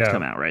too. one that's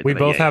come out, right? We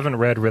both haven't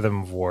read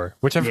Rhythm of War,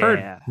 which I've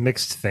heard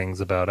mixed things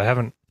about.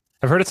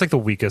 I've heard it's like the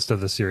weakest of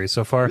the series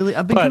so far. Really?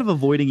 I've been kind of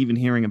avoiding even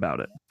hearing about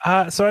it.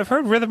 So I've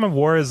heard Rhythm of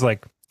War is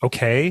like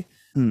okay,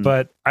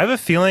 but I have a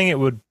feeling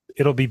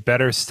it'll be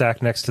better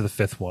stacked next to the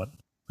fifth one,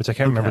 which I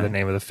can't remember the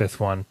name of the fifth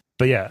one.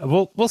 But yeah,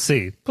 we'll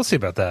see. We'll see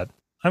about that.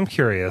 I'm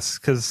curious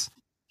because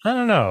I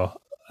don't know.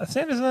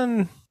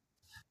 Sanderson,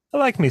 I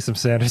like me some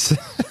Sanderson.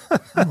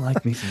 I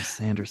like me some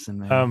Sanderson,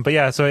 man. But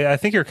yeah, so I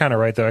think you're kind of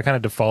right though. I kind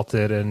of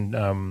defaulted, and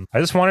I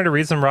just wanted to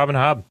read some Robin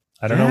Hobb.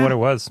 I don't know what it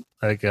was.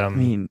 Like, I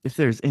mean, if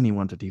there's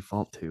anyone to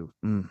default to,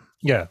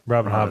 yeah,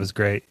 Robin Hobb is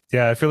great.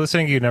 Yeah, if you're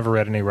listening, you never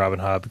read any Robin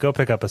Hobb, go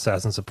pick up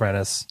Assassin's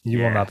Apprentice. You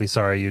will not be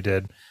sorry you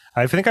did.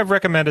 I think I've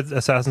recommended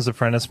Assassin's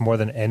Apprentice more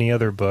than any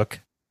other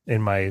book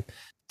in my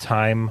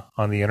time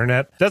on the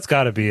internet. That's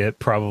got to be it,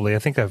 probably. I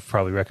think I've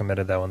probably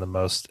recommended that one the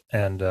most,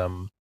 and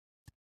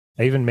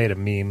I even made a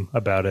meme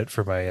about it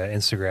for my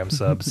Instagram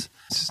subs.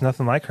 It's just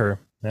nothing like her,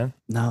 man.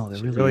 No,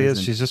 there really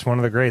is. She's just one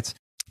of the greats.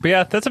 But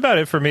yeah, that's about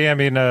it for me. I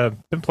mean,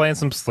 been playing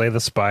some Slay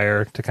the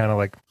Spire to kind of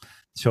like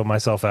chill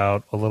myself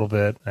out a little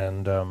bit,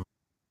 and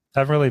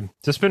I've really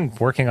just been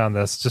working on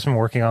this. Just been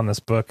working on this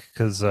book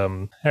because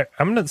I'm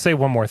going to say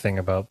one more thing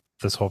about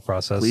this whole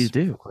process. Please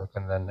do. Quick,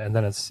 and then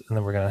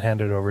we're going to hand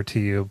it over to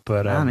you.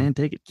 But man,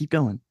 take it. Keep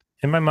going.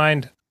 In my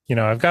mind,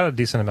 I've got a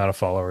decent amount of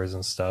followers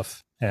and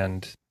stuff,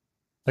 and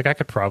like I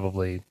could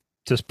probably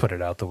just put it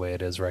out the way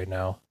it is right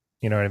now.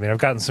 You know what I mean? I've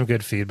gotten some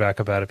good feedback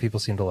about it. People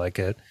seem to like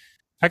it.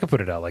 I could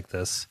put it out like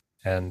this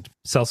and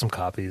sell some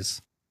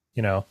copies,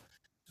 make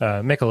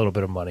a little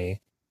bit of money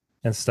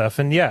and stuff.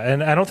 And yeah,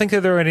 and I don't think that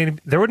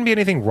there wouldn't be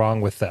anything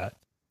wrong with that,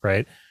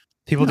 right?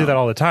 People do that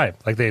all the time.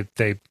 Like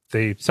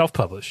they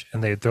self-publish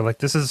and they're like,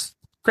 this is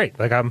great.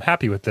 Like, I'm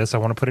happy with this. I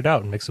want to put it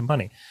out and make some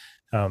money.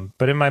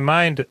 But in my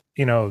mind,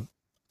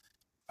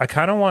 I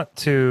kind of want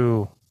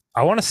to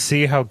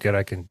see how good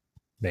I can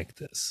make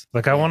this.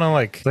 Like, I want to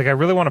like I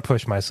really want to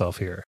push myself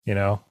here,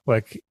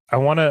 like I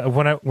want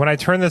to, when I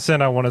turn this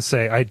in, I want to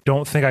say, I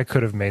don't think I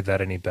could have made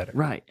that any better.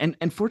 Right.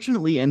 And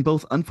fortunately, and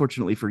both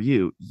unfortunately for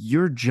you,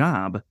 your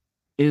job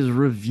is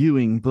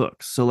reviewing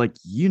books. So like,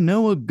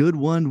 a good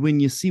one when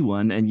you see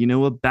one, and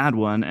a bad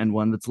one and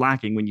one that's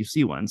lacking when you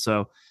see one.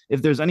 So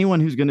if there's anyone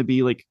who's going to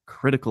be like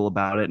critical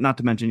about it, not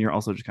to mention you're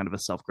also just kind of a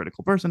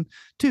self-critical person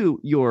to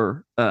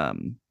your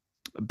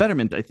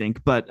betterment, I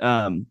think, but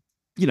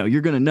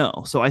you're going to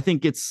know. So I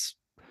think it's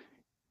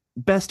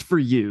best for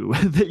you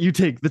that you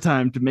take the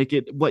time to make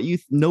it what you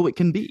know it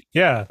can be.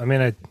 Yeah. I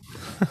mean,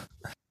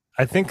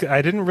 I think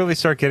I didn't really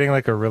start getting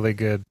like a really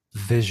good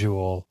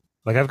visual.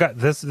 Like, I've got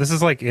this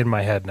is like in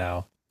my head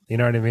now. You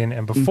know what I mean?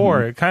 And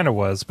before it kind of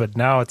was, but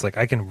now it's like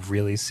I can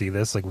really see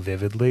this like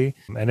vividly,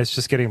 and it's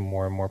just getting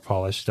more and more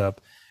polished up.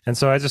 And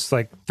so I just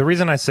like, the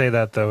reason I say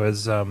that though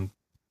is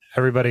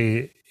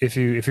everybody, if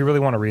you really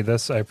want to read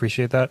this, I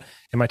appreciate that.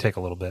 It might take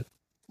a little bit.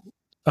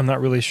 I'm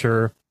not really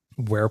sure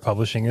where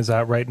publishing is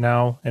at right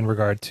now in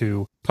regard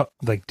to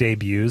like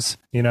debuts.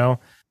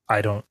 I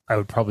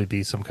would probably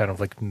be some kind of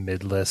like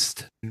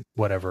mid-list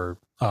whatever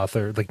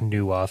author, like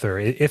new author,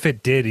 if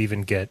it did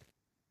even get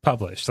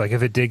published, like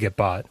if it did get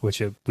bought,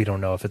 which we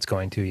don't know if it's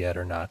going to yet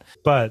or not.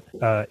 But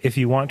if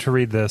you want to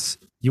read this,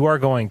 you are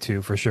going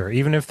to, for sure.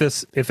 Even if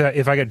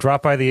I get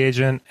dropped by the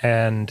agent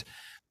and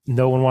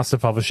no one wants to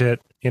publish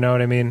it, you know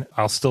what I mean?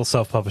 I'll still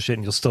self-publish it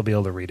and you'll still be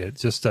able to read it.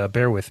 Just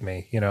bear with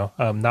me,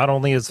 Not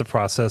only is the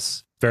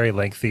process very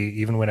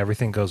lengthy, even when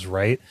everything goes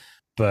right,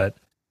 but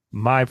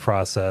my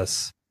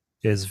process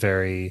is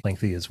very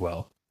lengthy as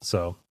well.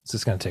 So it's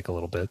just going to take a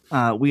little bit.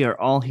 We are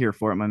all here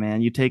for it, my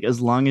man. You take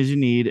as long as you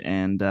need.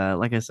 And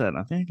like I said,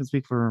 I think I can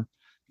speak for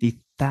the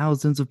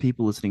thousands of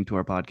people listening to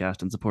our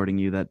podcast and supporting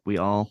you, that we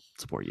all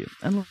support you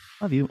and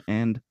love you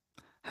and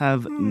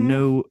have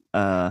no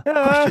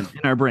question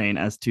in our brain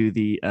as to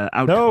the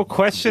outcome. No,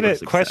 question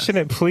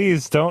it,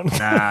 please. Don't.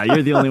 Nah,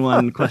 you're the only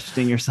one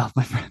questioning yourself,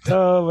 my friend.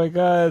 Oh my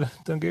God,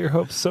 don't get your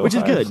hopes so Which high,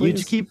 is good. Please. You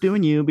just keep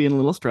doing you, being a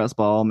little stress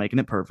ball, making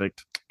it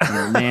perfect.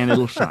 And man,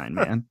 it'll shine,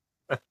 man.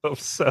 I hope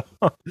so.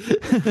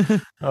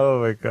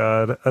 Oh my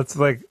God, that's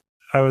like,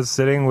 I was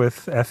sitting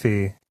with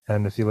Effie,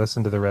 and if you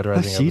listen to the Red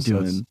Rising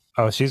episodes, doing?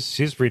 Oh,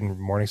 she's reading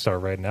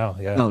Morningstar right now.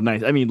 Yeah. Oh,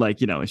 nice. I mean,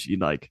 like, is she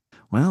like,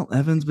 well,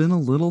 Evan's been a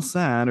little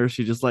sad, or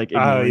she just like,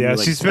 oh yeah,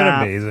 like, she's been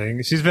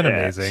amazing. She's been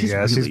amazing.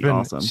 She's been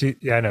awesome.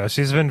 I know.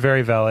 She's been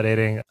very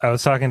validating. I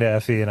was talking to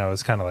Effie and I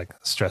was kind of like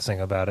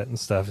stressing about it and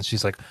stuff. And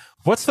she's like,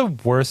 what's the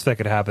worst that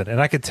could happen? And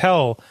I could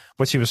tell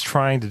what she was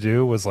trying to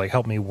do was like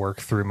help me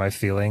work through my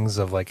feelings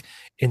of like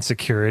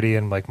insecurity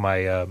and like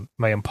my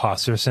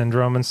imposter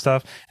syndrome and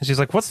stuff. And she's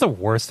like, what's the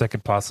worst that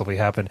could possibly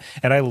happen?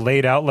 And I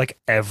laid out like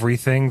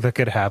everything that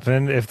could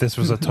happen if this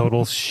was a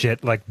total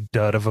shit like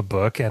dud of a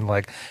book, and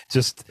like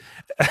just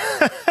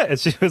and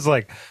she was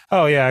like,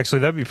 oh yeah, actually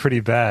that'd be pretty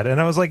bad.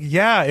 And I was like,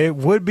 yeah, it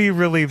would be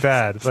really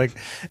bad. Like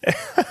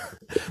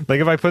like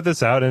if I put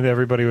this out and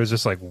everybody was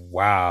just like,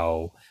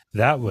 wow,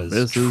 That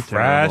was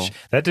trash.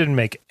 That didn't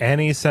make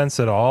any sense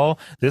at all.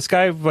 This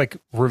guy like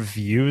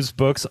reviews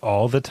books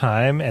all the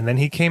time, and then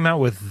he came out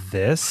with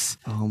this.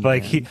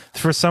 Like he,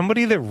 for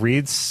somebody that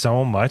reads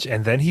so much,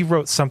 and then he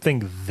wrote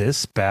something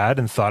this bad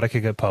and thought it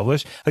could get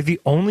published. Like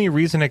the only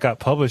reason it got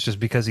published is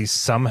because he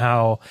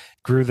somehow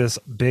grew this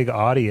big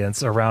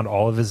audience around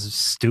all of his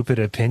stupid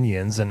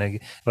opinions, and and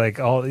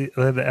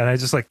I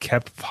just like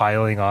kept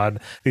piling on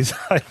these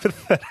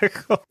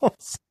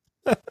hypotheticals.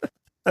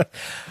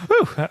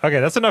 Okay,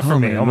 that's enough for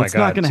me. Man, oh my god, it's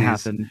not going to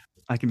happen.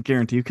 I can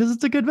guarantee you, because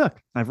it's a good book.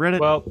 I've read it.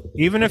 Well,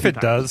 even if it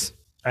does,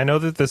 I know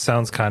that this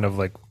sounds kind of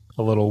like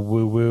a little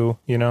woo woo,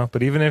 you know.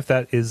 But even if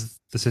that is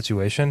the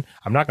situation,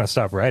 I'm not going to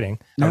stop writing.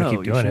 I'm going to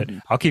keep doing it.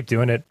 I'll keep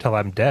doing it till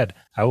I'm dead.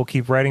 I will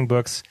keep writing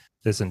books.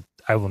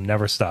 I will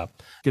never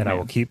stop. I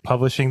will keep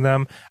publishing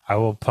them. I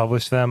will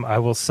publish them. I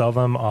will sell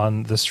them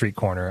on the street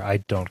corner. I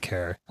don't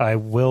care. I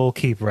will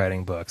keep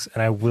writing books,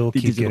 and I will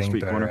keep getting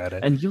better at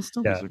it. And you'll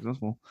still be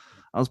successful.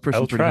 I was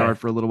pushing pretty hard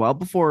for a little while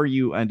before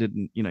you. I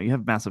didn't, you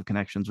have massive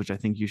connections, which I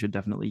think you should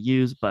definitely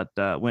use. But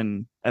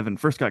when Evan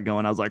first got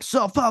going, I was like,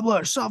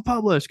 self-publish,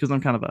 because I'm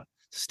kind of a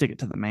stick it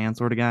to the man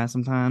sort of guy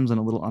sometimes, and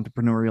a little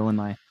entrepreneurial in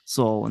my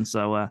soul. And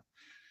so,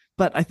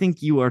 but I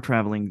think you are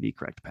traveling the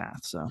correct path.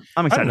 So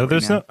I'm excited. I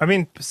don't know. I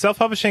mean,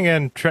 self-publishing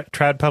and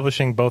trad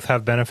publishing both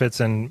have benefits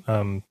and,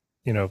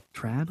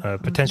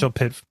 potential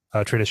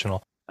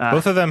traditional.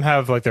 Both of them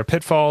have like their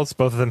pitfalls.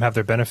 Both of them have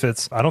their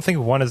benefits. I don't think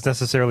one is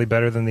necessarily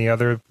better than the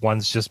other.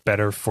 One's just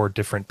better for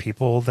different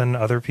people than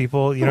other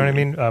people. You know what I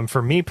mean?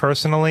 For me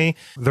personally,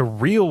 the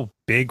real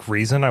big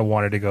reason I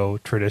wanted to go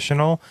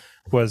traditional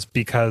was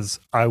because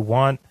I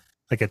want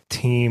like a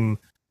team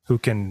who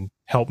can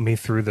help me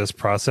through this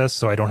process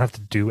so I don't have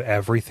to do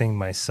everything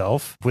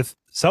myself. With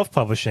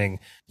self-publishing,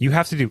 you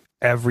have to do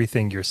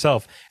everything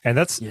yourself, and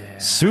that's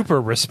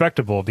super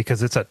respectable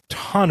because it's a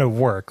ton of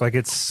work. Like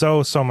it's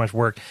so much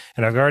work,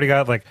 and I've already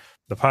got like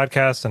the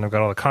podcast, and I've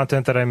got all the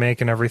content that I make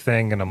and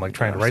everything, and I'm like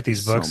trying to write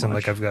these books, and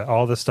like I've got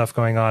all this stuff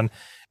going on.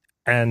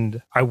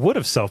 And I would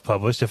have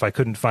self-published if I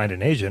couldn't find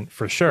an agent,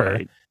 for sure,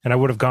 and I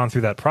would have gone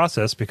through that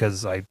process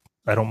because I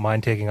don't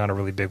mind taking on a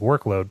really big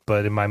workload.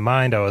 But in my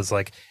mind, I was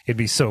like, it'd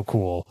be so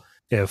cool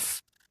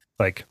if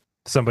like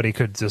somebody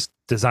could just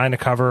design a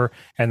cover,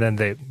 and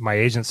then my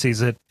agent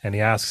sees it and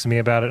he asks me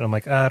about it, and I'm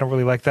like, I don't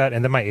really like that,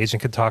 and then my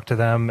agent could talk to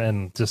them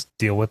and just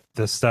deal with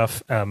this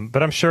stuff.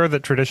 But I'm sure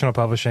that traditional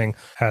publishing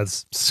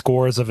has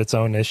scores of its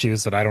own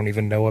issues that I don't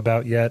even know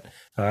about yet.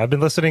 I've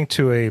been listening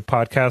to a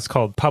podcast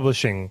called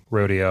Publishing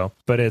Rodeo,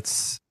 but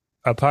it's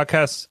a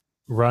podcast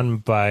run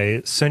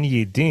by Sun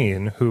Yi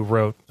Dean, who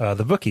wrote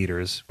The Book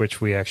Eaters,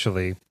 which we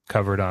actually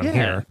covered on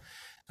here.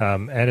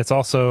 And it's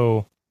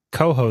also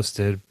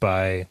co-hosted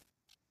by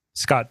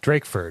Scott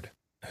Drakeford,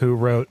 who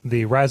wrote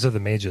The Rise of the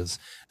Mages.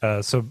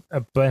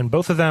 And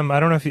both of them,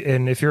 I don't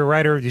know if you're a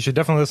writer, you should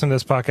definitely listen to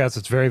this podcast.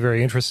 It's very,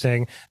 very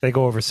interesting. They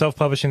go over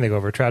self-publishing, they go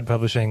over trad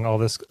publishing, all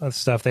this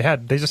stuff. They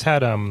just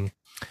had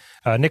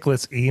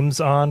Nicholas Eames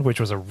on,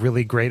 which was a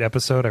really great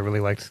episode. I really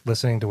liked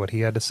listening to what he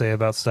had to say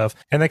about stuff.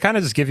 And they kind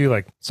of just give you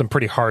like some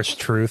pretty harsh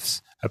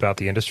truths about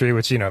the industry,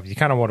 which, you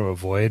kind of want to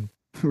avoid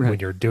when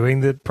you're doing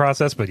the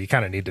process, but you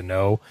kind of need to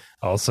know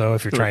also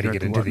if you're trying to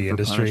get into the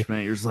industry.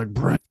 You're just like,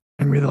 bring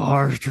me the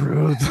harsh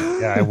truth.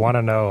 Yeah, I want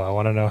to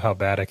know how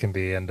bad it can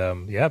be. And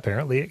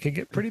apparently it can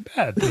get pretty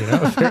bad.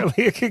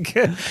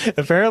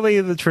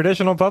 Apparently the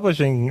traditional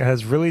publishing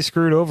has really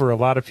screwed over a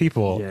lot of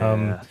people.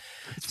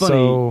 It's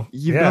funny,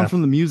 you've gone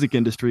from the music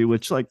industry,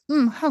 which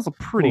has a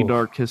pretty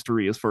dark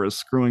history as far as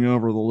screwing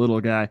over the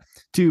little guy,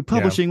 to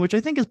publishing, which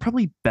I think is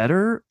probably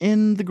better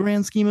in the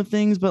grand scheme of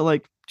things. But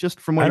like, just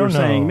from what you're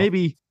saying,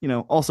 maybe,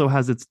 also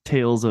has its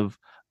tales of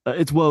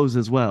its woes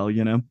as well,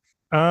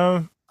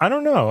 I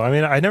don't know. I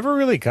mean, I never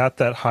really got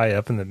that high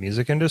up in the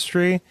music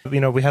industry. We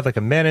had like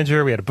a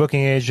manager, we had a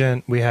booking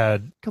agent, we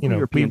had a couple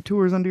European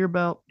tours under your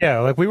belt. Yeah,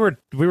 like we were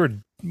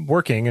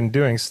working and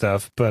doing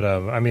stuff, but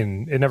I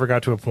mean, it never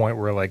got to a point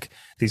where like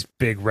these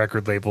big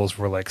record labels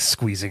were like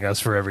squeezing us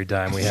for every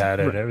dime we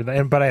had and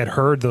everything. But I had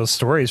heard those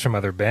stories from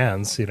other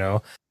bands,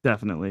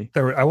 Definitely.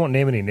 I won't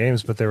name any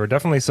names, but there were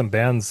definitely some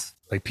bands,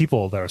 like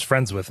people that I was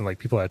friends with and like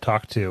people I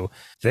talked to,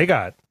 they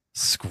got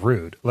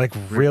screwed. Like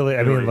really,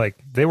 I mean, like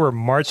they were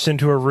marched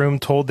into a room,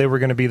 told they were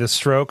going to be the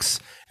Strokes,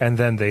 and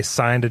then they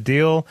signed a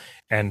deal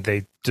and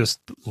they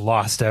just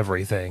lost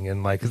everything,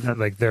 and like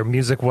their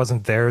music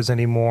wasn't theirs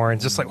anymore,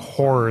 and just like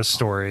horror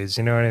stories,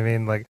 you know what I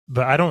mean? Like,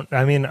 but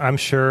I'm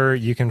sure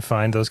you can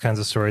find those kinds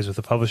of stories with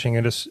the publishing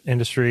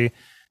industry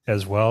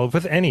as well,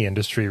 with any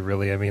industry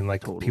really. I mean,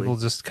 like people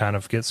just kind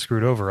of get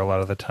screwed over a lot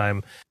of the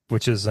time,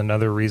 which is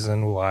another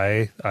reason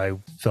why I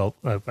felt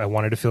I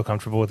wanted to feel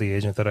comfortable with the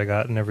agent that I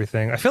got and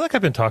everything. I feel like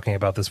I've been talking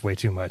about this way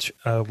too much.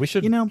 We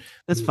should,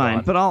 that's fine.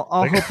 On. But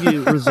I'll help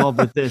you resolve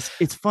with this.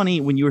 It's funny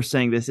when you were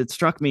saying this, it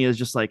struck me as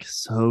just like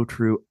so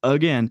true.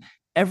 Again,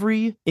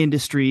 every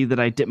industry that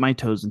I dip my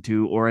toes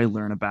into, or I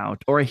learn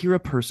about, or I hear a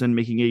person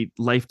making a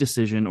life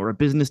decision or a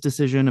business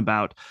decision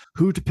about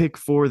who to pick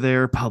for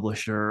their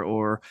publisher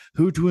or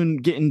who to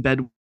get in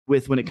bed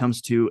with when it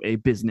comes to a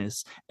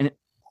business, and it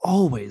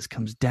always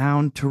comes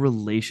down to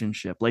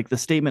relationship. Like the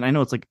statement, I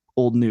know it's like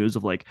old news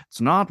of like,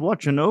 it's not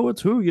what you know,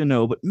 it's who you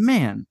know. But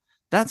man,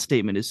 that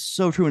statement is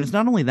so true. And it's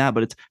not only that,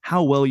 but it's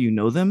how well you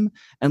know them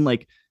and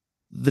like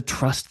the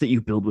trust that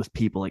you build with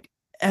people, like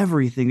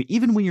everything,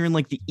 even when you're in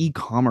like the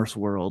e-commerce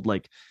world,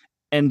 like,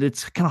 and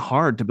it's kind of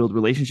hard to build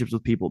relationships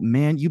with people,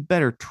 man, you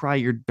better try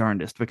your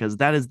darndest because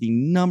that is the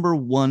number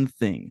one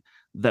thing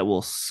that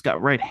will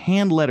write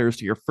hand letters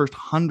to your first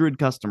 100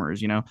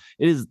 customers. You know,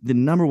 it is the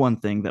number one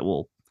thing that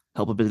will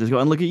help a business go.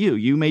 And look at you.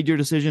 You made your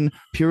decision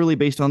purely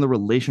based on the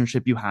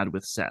relationship you had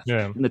with Seth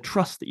and the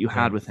trust that you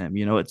had with him.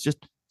 You know, it's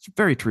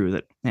very true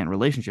that, man,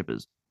 relationship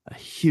is a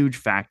huge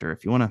factor.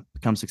 If you want to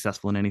become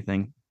successful in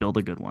anything, build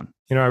a good one.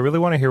 You know, I really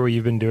want to hear what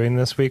you've been doing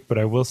this week, but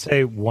I will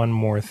say one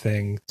more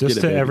thing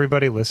just to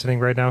everybody listening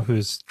right now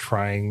who's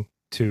trying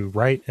to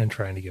write and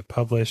trying to get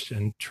published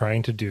and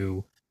trying to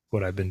do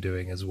what I've been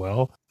doing as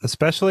well,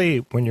 especially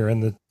when you're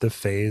in the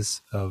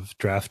phase of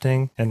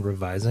drafting and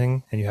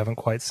revising and you haven't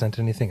quite sent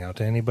anything out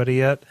to anybody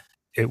yet.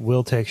 It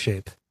will take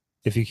shape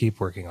if you keep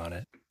working on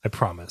it. I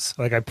promise.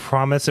 Like, I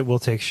promise it will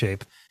take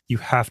shape. You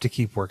have to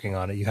keep working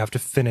on it. You have to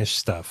finish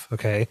stuff.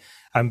 Okay.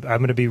 I'm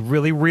going to be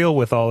really real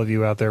with all of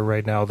you out there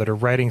right now that are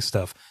writing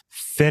stuff.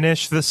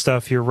 Finish the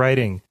stuff you're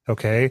writing.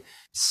 Okay.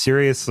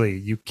 Seriously,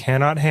 you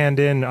cannot hand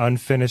in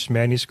unfinished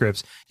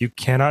manuscripts. You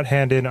cannot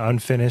hand in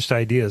unfinished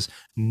ideas.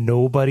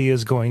 Nobody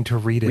is going to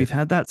read it. We've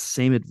had that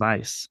same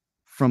advice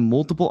from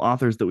multiple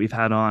authors that we've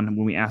had on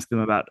when we ask them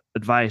about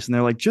advice, and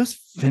they're like, just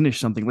finish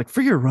something, like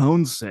for your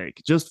own sake,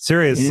 just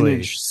seriously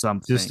finish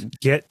something, just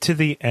get to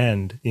the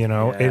end, you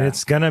know. And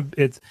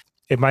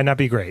it might not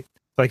be great.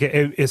 Like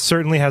it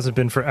certainly hasn't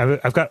been for,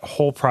 I've got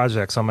whole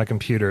projects on my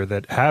computer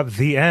that have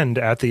the end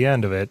at the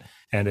end of it,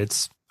 and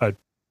it's a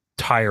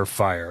tire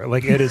fire.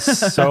 Like, it is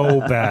so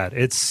bad.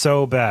 It's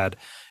so bad.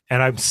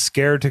 And I'm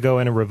scared to go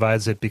in and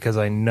revise it because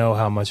I know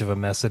how much of a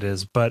mess it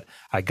is, but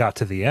I got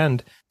to the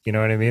end. You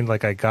know what I mean?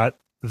 Like, I got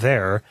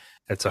there.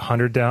 It's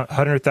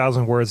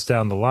 100,000 words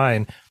down the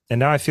line. And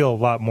now I feel a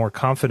lot more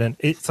confident.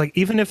 It's like,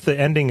 even if the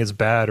ending is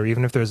bad, or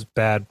even if there's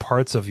bad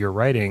parts of your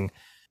writing,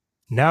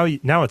 now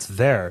it's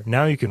there.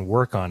 Now you can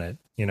work on it.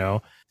 You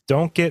know,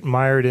 don't get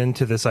mired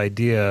into this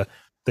idea.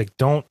 Like,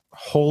 don't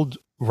hold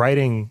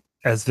writing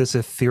as this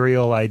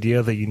ethereal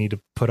idea that you need to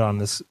put on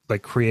this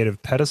like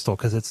creative pedestal,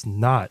 because it's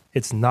not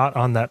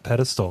on that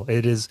pedestal.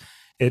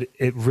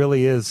 It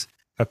really is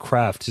a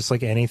craft, just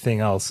like anything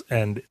else.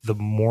 And the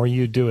more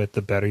you do it,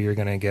 the better you're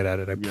going to get at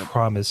it. I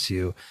promise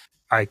you.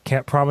 I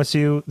can't promise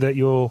you that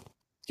you'll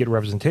get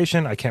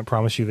representation. I can't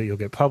promise you that you'll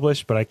get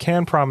published, but I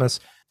can promise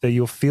that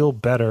you'll feel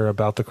better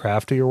about the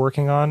craft that you're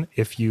working on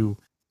if you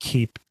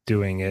keep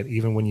doing it,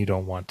 even when you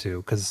don't want to.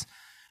 Because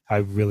I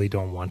really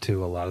don't want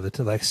to a lot of the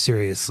time. Like,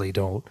 seriously,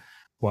 don't.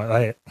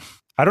 Well,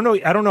 I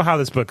don't know how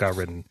this book got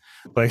written.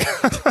 Like,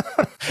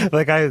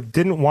 like, I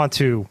didn't want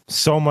to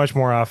so much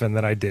more often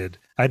than I did.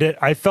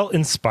 I felt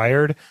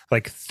inspired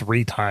like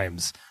 3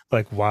 times,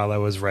 like, while I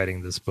was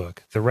writing this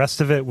book. The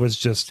rest of it was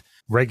just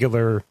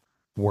regular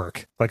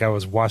work. Like, I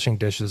was washing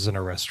dishes in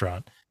a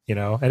restaurant, you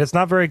know, and it's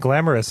not very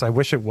glamorous. I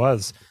wish it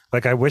was.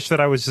 Like, I wish that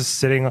I was just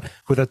sitting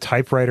with a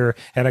typewriter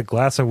and a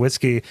glass of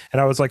whiskey,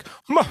 and I was like,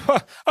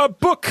 a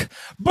book.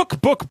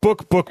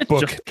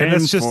 And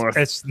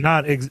it's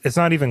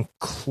not even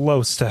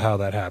close to how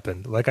that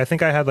happened. Like, I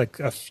think I had like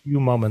a few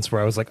moments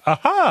where I was like,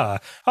 aha,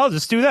 I'll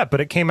just do that.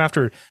 But it came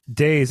after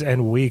days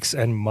and weeks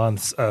and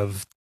months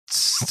of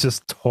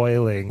just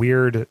toiling,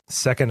 weird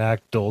second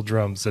act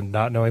doldrums, and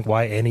not knowing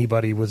why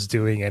anybody was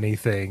doing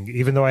anything,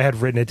 even though I had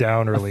written it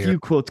down earlier. A few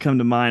quotes come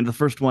to mind. The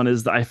first one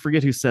is, I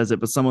forget who says it,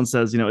 but someone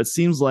says, you know, it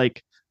seems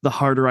like the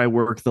harder I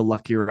work, the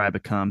luckier I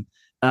become.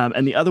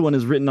 And the other one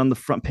is written on the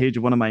front page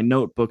of one of my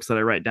notebooks that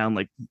I write down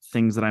like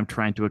things that I'm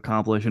trying to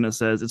accomplish. And it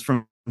says, it's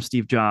from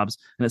Steve Jobs.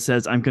 And it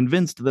says, I'm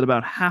convinced that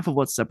about half of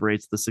what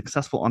separates the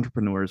successful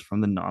entrepreneurs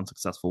from the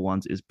non-successful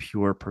ones is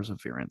pure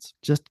perseverance.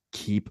 Just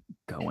keep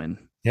going.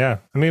 Yeah.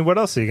 I mean, what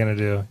else are you going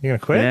to do? You going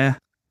to quit? Yeah.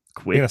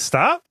 Quit. You going to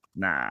stop?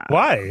 Nah.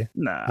 Why?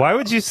 Nah. Why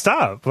would you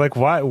stop? Like,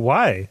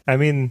 why? I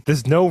mean,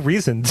 there's no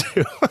reason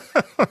to.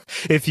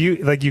 If you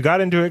like, you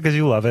got into it because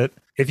you love it.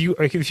 If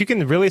you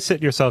can really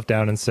sit yourself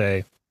down and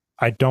say,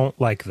 I don't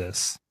like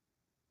this,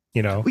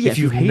 you know, well, yeah, if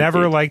you've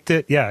never liked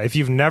it. Yeah. If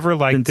you've never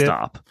liked it,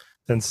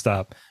 then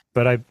stop.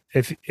 But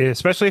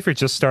especially if you're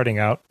just starting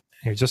out,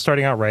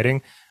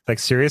 writing, like,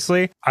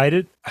 seriously,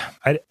 I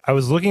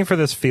was looking for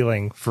this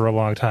feeling for a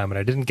long time, and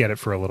I didn't get it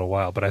for a little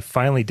while, but I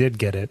finally did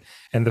get it.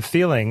 And the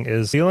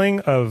feeling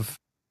of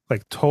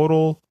like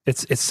total,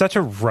 it's such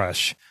a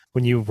rush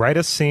when you write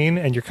a scene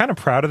and you're kind of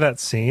proud of that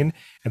scene,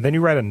 and then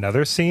you write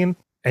another scene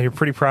and you're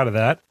pretty proud of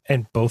that,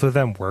 and both of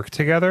them work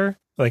together.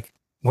 Like,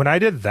 when I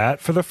did that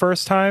for the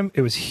first time,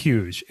 it was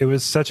huge. It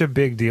was such a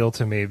big deal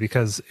to me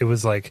because it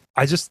was like,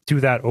 I just do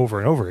that over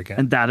and over again.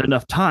 And that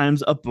enough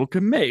times a book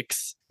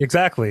makes.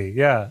 Exactly.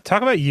 Yeah.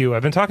 Talk about you.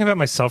 I've been talking about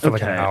myself for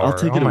like an hour. I'll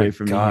take it away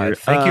from you here.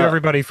 Thank you,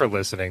 everybody, for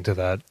listening to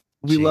that.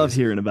 We love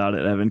hearing about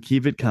it, Evan.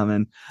 Keep it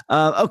coming.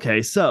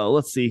 Okay, so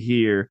let's see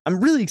here. I'm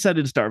really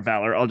excited to start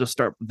Valor. I'll just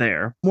start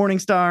there.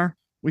 Morningstar,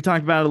 We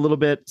talked about it a little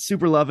bit.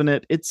 Super loving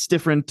it. It's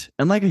different.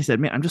 And like I said,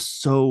 man, I'm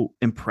just so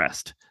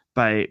impressed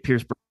by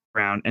Pierce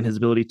Brown and his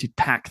ability to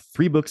pack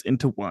 3 books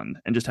into one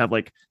and just have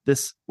like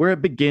this where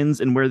it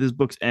begins and where this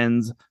book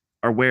ends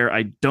are where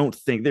I don't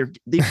think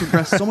they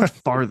progress so much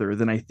farther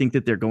than I think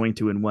that they're going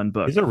to in one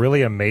book. He's a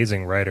really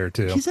amazing writer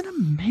too. He's an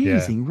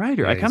amazing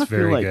writer. Yeah, I kind of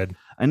feel like good.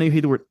 I know you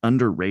hate the word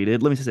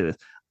underrated. Let me just say this.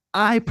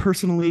 I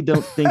personally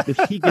don't think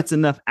that he gets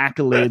enough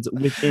accolades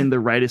within the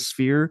writer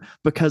sphere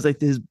because I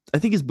think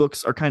his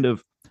books are kind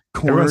of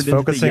cornered. Everyone's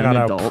focusing on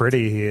how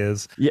pretty he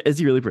is. Yeah, is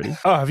he really pretty?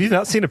 Oh, have you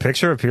not seen a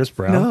picture of Pierce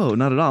Brown? No,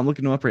 not at all. I'm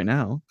looking him up right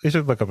now. You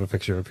should look up a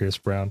picture of Pierce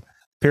Brown.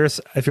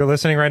 Pierce, if you're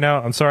listening right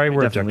now, I'm sorry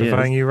we're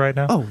objectifying you right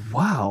now. Oh,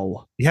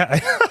 wow.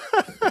 Yeah.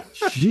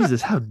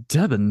 Jesus, how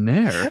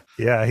debonair.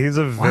 Yeah, he's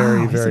a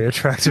very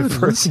attractive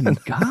person.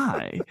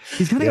 Guy.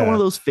 He's kind of got one of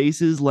those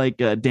faces like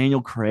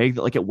Daniel Craig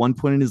that like at one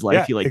point in his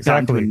life he like got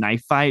into a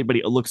knife fight, but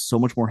he looks so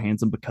much more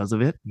handsome because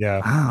of it.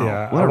 Yeah. Wow,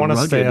 yeah. I want to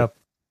stay up.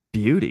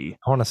 Beauty.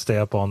 I want to stay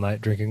up all night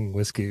drinking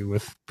whiskey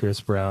with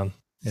Pierce Brown.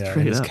 Yeah,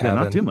 in his cabin.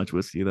 Yeah, not too much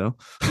whiskey though.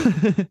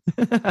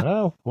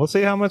 Oh, we'll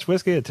see how much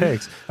whiskey it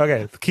takes.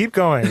 Okay, keep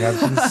going. I've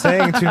been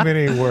saying too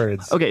many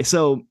words. Okay,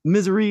 so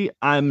Misery,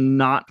 I'm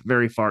not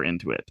very far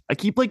into it. I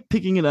keep like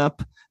picking it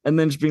up and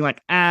then just being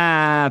like,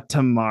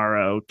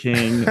 tomorrow,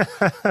 King.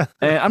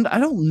 And I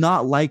don't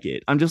not like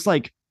it. I'm just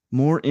like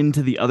more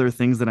into the other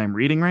things that I'm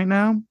reading right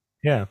now.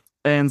 Yeah.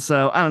 And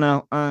so I don't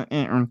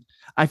know.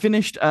 I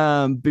finished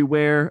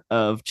Beware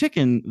of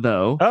Chicken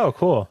though. Oh,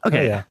 cool.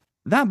 Okay, yeah.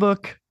 That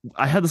book,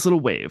 I had this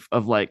little wave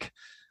of like,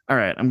 all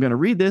right, I'm going to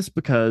read this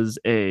because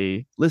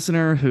a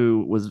listener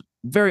who was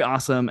very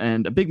awesome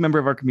and a big member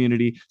of our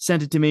community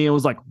sent it to me and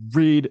was like,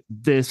 read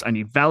this. I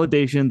need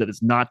validation that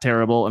it's not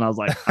terrible. And I was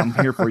like, I'm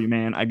here for you,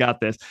 man. I got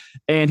this.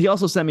 And he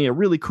also sent me a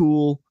really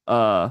cool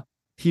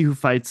He Who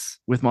Fights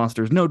with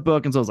Monsters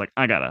notebook. And so I was like,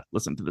 I got to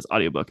listen to this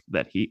audiobook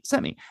that he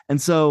sent me.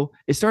 And so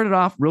it started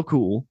off real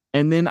cool.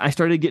 And then I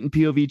started getting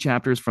POV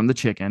chapters from the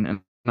chicken.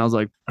 And I was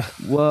like,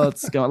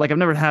 what's going on? Like, I've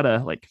never had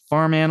a like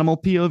farm animal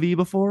POV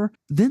before.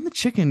 Then the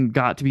chicken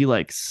got to be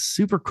like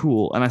super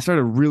cool. And I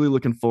started really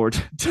looking forward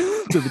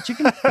to the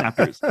chicken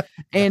chapters.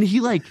 And he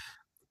like,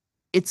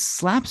 it's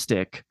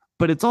slapstick,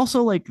 but it's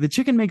also like the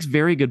chicken makes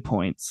very good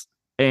points.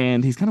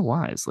 And he's kind of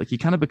wise. Like he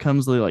kind of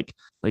becomes the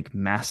like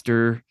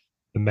master.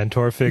 The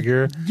mentor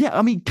figure. Yeah,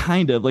 I mean,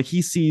 kind of like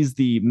he sees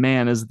the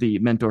man as the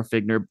mentor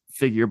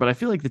figure, but I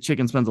feel like the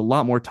chicken spends a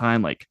lot more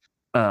time like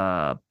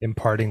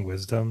imparting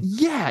wisdom.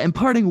 Yeah,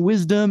 imparting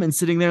wisdom and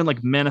sitting there and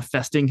like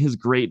manifesting his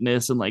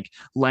greatness and like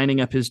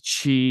lining up his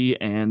chi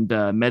and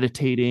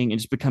meditating and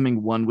just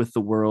becoming one with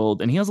the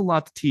world. And he has a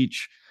lot to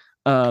teach.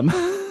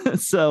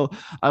 So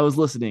I was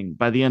listening.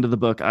 By the end of the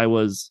book, I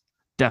was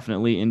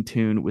definitely in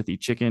tune with the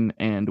chicken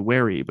and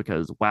wary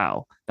because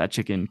wow, that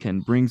chicken can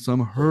bring some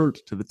hurt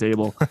to the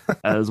table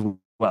as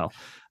well.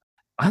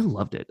 I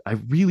loved it. I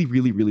really,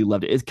 really, really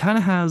loved it. It kind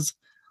of has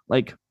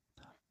like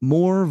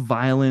more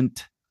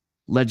violent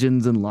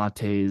Legends and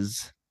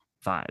Lattes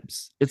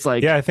vibes. It's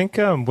like, yeah, I think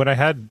when I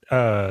had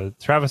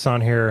Travis on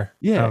here,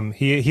 he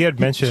had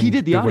mentioned he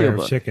did the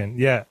audiobook. Chicken.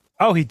 Yeah.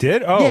 Oh, he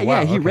did? Oh, yeah,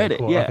 wow. he read it.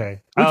 Cool. Yeah.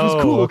 Okay. Which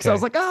was cool because I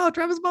was like, oh,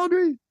 Travis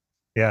Baldry.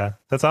 Yeah,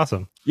 that's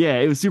awesome. Yeah,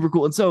 it was super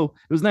cool. And so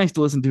it was nice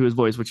to listen to his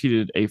voice, which he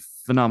did a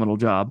phenomenal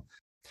job.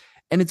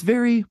 And it's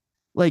very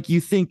like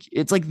you think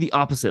it's like the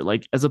opposite,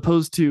 like as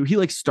opposed to he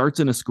like starts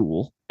in a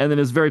school and then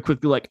is very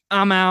quickly like,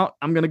 I'm out,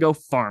 I'm going to go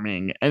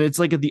farming. And it's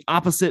like the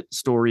opposite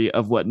story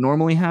of what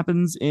normally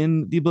happens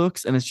in the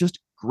books. And it's just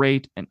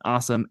great and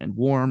awesome and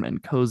warm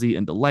and cozy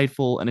and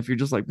delightful. And if you're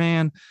just like,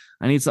 man,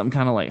 I need something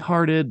kind of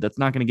lighthearted that's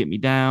not going to get me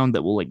down,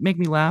 that will like make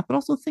me laugh, but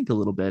also think a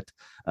little bit,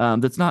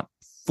 that's not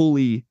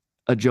fully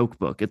a joke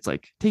book. It's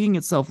like taking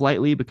itself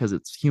lightly because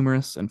it's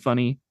humorous and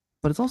funny,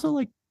 but it's also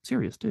like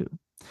serious too.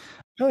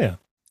 Oh yeah.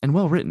 And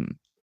well written.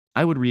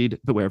 I would read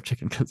Beware of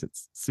Chicken because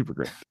it's super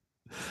great.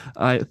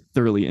 I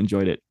thoroughly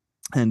enjoyed it.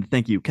 And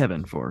thank you,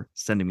 Kevin, for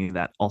sending me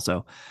that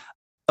also.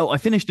 Oh, I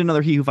finished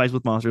another He Who Fights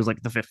with Monsters,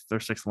 like the 5th or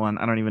 6th one.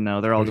 I don't even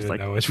know. They're all just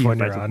like which He Who one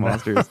Fights you're with on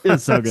Monsters.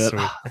 It's so good.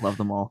 I love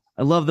them all.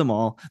 I love them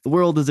all. The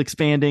world is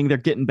expanding. They're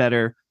getting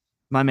better.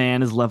 My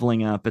man is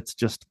leveling up. It's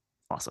just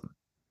awesome.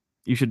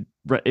 You should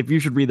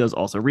read those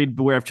also. Read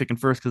Beware of Chicken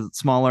first because it's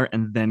smaller,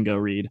 and then go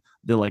read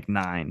the like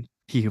 9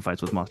 He Who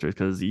Fights with Monsters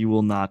because you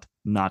will not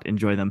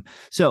enjoy them.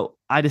 So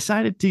I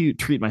decided to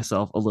treat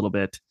myself a little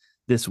bit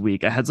this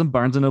week. I had some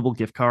Barnes & Noble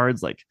gift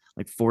cards, like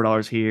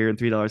 $4 here and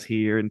 $3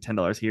 here and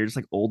 $10 here, just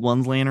like old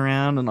ones laying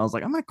around. And I was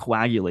like, I'm going to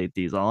coagulate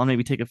these all. I'll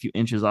maybe take a few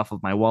inches off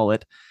of my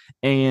wallet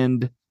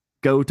and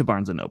go to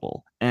Barnes &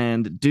 Noble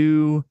and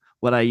do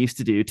what I used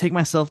to do. Take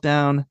myself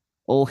down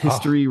old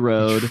history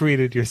road. You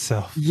treated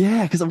yourself.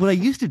 Yeah, because what I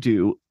used to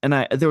do, and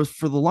there was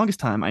for the longest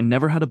time, I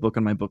never had a book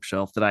on my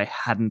bookshelf that I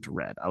hadn't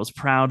read. I was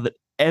proud that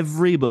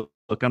every book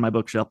on my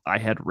bookshelf I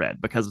had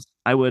read because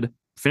I would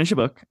finish a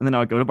book, and then I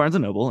would go to Barnes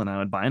and Noble and I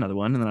would buy another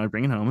one, and then I would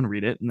bring it home and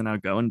read it, and then I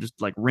would go and just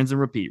like rinse and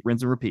repeat,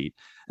 rinse and repeat.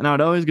 And I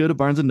would always go to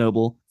Barnes and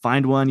Noble,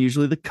 find one,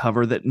 usually the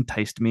cover that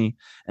enticed me,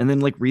 and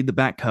then like read the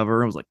back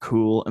cover. I was like,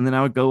 cool. And then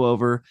I would go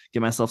over,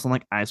 get myself some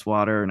like ice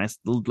water, a nice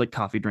little like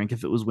coffee drink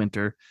if it was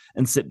winter,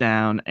 and sit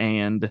down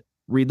and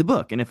read the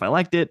book. And if I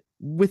liked it,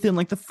 within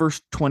like the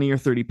first 20 or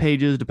 30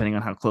 pages, depending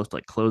on how close to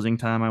like closing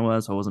time I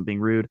was, so I wasn't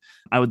being rude,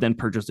 I would then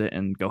purchase it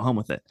and go home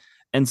with it.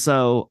 And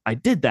so I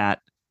did that,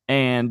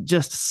 and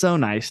just so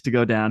nice to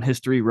go down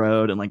History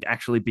Road and like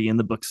actually be in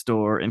the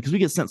bookstore. And because we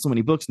get sent so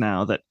many books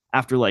now that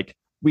after like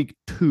week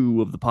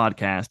 2 of the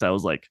podcast, I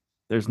was like,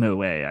 there's no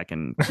way I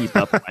can keep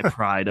up my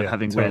pride of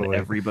having read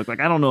every book. Like,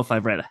 I don't know if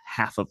I've read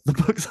half of the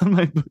books on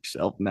my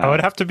bookshelf now. I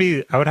would have to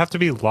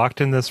be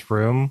locked in this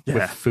room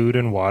with food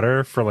and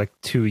water for like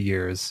 2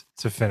 years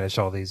to finish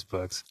all these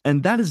books.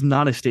 And that is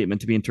not a statement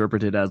to be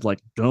interpreted as like,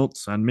 don't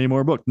send me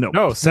more books.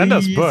 No, send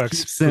us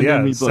books. Send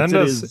me books. Send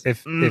us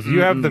if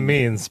you have the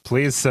means,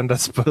 please send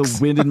us books.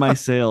 The wind in my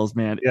sails,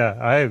 man.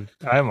 Yeah,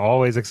 I'm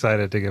always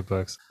excited to get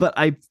books. But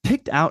I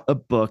picked out a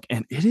book,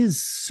 and it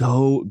is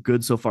so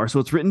good so far. So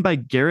it's written by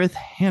Gareth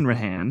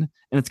Hanrahan,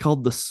 and it's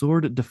called The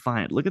Sword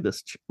Defiant. Look at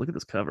this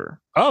cover.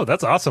 Oh,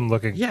 that's awesome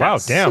looking. Yeah, wow,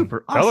 damn.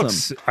 Super awesome. That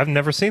looks, I've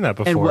never seen that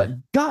before. And what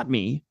got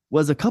me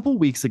was a couple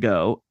weeks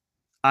ago,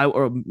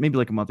 or maybe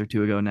like a month or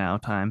two ago now,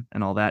 time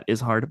and all that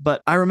is hard.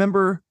 But I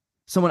remember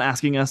someone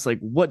asking us, like,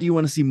 what do you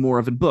want to see more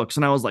of in books?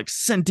 And I was like,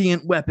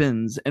 sentient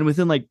weapons. And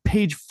within like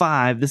page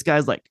 5, this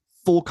guy's like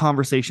full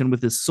conversation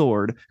with his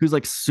sword, who's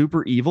like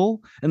super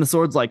evil. And the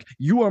sword's like,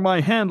 you are my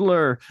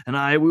handler, and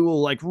we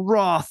will like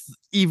wrath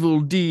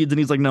evil deeds. And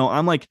he's like, no,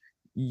 I'm like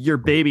your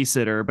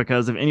babysitter,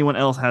 because if anyone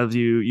else has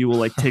you, you will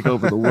like take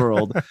over the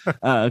world.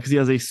 Because he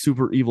has a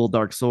super evil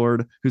dark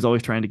sword who's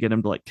always trying to get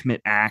him to like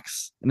commit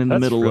acts. And in the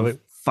middle of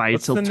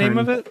fights, what's the name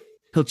of it?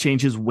 He'll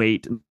change his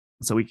weight,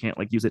 so we can't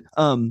like use it.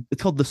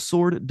 It's called The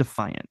Sword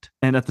Defiant,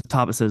 and at the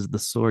top it says, the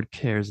sword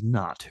cares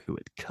not who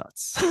it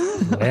cuts.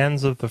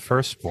 Lands of the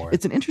Firstborn.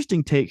 It's an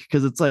interesting take,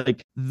 because it's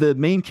like the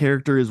main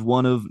character is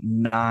one of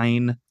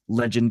 9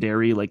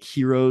 legendary like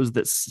heroes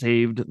that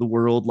saved the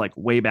world like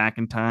way back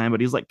in time, but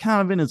he's like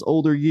kind of in his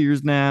older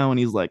years now, and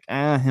he's like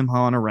him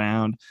hawing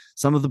around.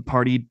 Some of the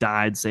party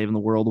died saving the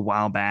world a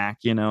while back,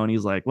 and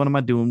he's like, what am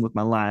I doing with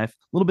my life?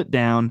 A little bit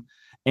down.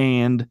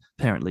 And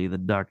apparently the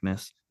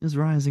darkness is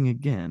rising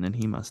again, and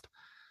he must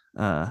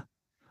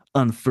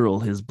unfurl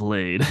his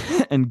blade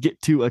and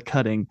get to a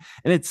cutting.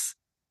 And it's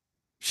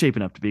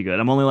shaping up to be good.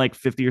 I'm only like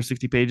 50 or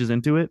 60 pages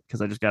into it,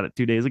 because I just got it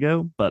 2 days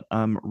ago, but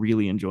I'm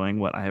really enjoying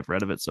what I have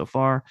read of it so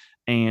far.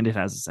 And it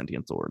has a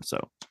sentient sword. So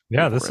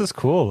yeah, this is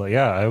cool.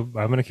 Yeah, I'm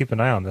going to keep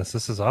an eye on this.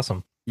 This is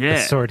awesome. Yeah.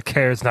 The sword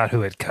cares not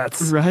who it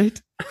cuts. Right?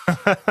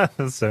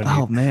 That's so neat.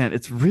 Oh, man.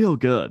 It's real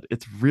good.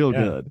 It's real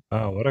good.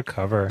 Oh, what a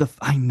cover.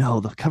 I know.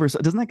 The cover.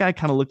 Doesn't that guy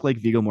kind of look like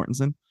Viggo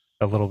Mortensen?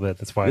 A little bit.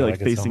 That's why I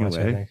like it so much,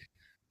 I think.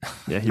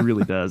 Yeah, he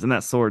really does. And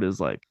that sword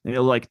is like,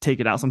 he'll like take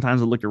it out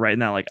sometimes and look it right in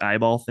that like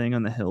eyeball thing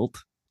on the hilt.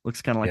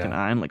 Looks kind of like an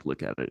eye, and like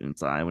look at it in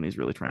its eye when he's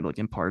really trying to like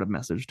impart a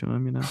message to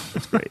him.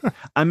 It's great.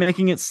 I'm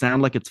making it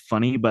sound like it's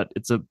funny, but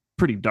it's a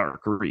pretty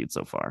dark read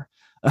so far.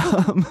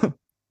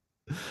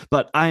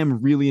 But I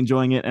am really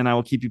enjoying it, and I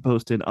will keep you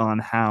posted on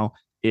how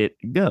it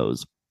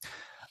goes.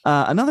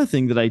 Another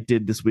thing that I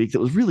did this week that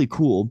was really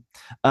cool.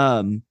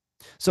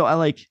 So I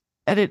like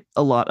edit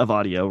a lot of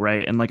audio,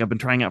 right? And like I've been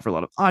trying out for a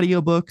lot of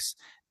audiobooks.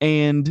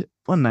 And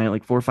one night,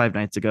 like 4 or 5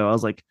 nights ago, I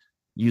was like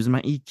using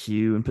my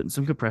EQ and putting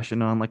some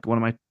compression on like one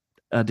of my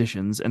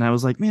auditions, and I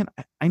was like, man,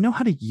 I know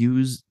how to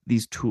use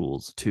these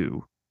tools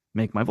to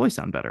make my voice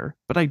sound better,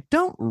 but I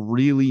don't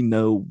really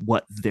know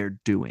what they're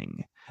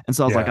doing. And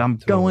so I was like, I'm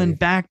going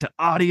back to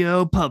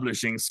audio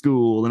publishing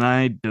school, and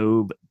I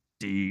dove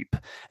deep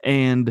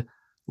and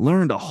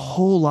learned a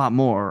whole lot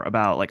more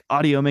about like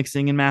audio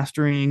mixing and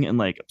mastering. And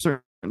like,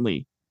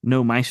 certainly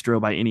no maestro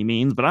by any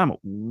means, but I'm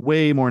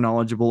way more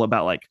knowledgeable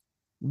about like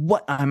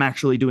what I'm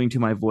actually doing to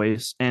my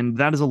voice, and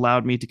that has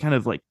allowed me to kind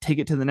of like take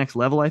it to the next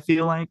level, I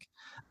feel like,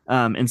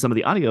 in some of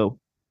the audio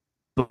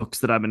books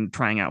that I've been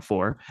trying out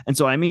for. And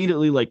so I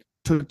immediately like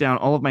took down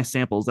all of my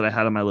samples that I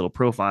had on my little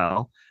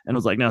profile and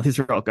was like, no, these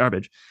are all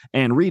garbage,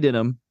 and redid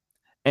them.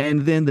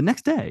 And then the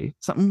next day,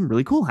 something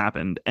really cool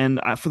happened.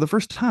 And for the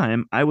first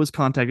time, I was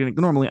contacting,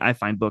 normally I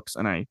find books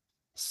and I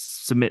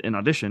submit an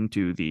audition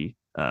to the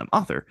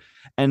author.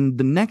 And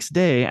the next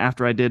day,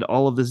 after I did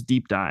all of this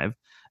deep dive,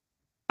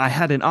 I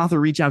had an author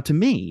reach out to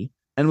me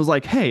and was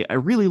like, hey, I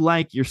really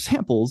like your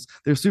samples.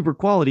 They're super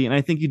quality, and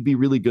I think you'd be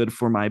really good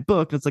for my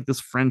book. It's like this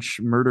French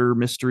murder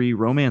mystery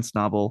romance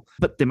novel,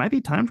 but they might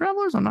be time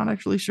travelers. I'm not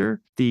actually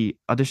sure. The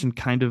audition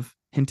kind of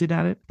hinted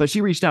at it, but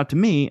she reached out to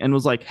me and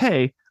was like,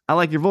 hey, I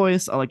like your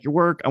voice. I like your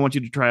work. I want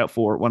you to try out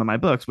for one of my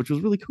books, which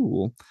was really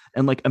cool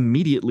and like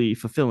immediately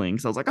fulfilling.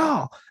 So I was like,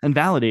 oh, and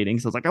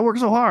validating. So I was like, I work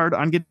so hard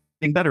on getting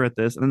better at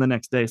this. And then the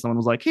next day someone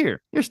was like, here,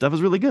 your stuff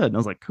is really good. And I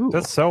was like, cool.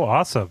 That's so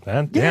awesome,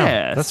 man. Damn,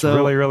 yeah, that's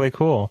really, really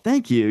cool.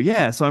 Thank you.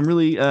 Yeah. So I'm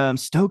really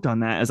stoked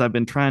on that, as I've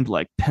been trying to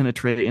like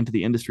penetrate into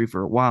the industry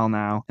for a while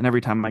now. And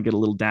every time I get a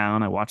little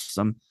down, I watch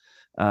some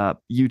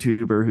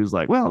YouTuber who's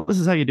like, well, this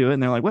is how you do it.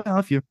 And they're like, well,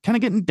 if you're kind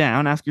of getting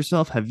down, ask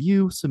yourself, have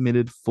you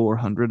submitted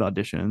 400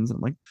 auditions?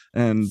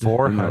 And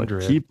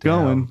 400. Like, keep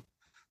going.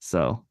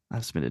 So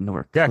I've submitted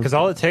nowhere. Yeah, because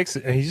all it takes,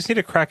 you just need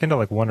to crack into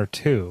like one or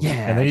two. Yeah.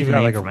 And then you've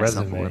got like a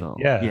resume.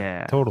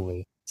 Yeah,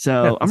 totally.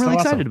 So I'm really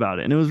excited about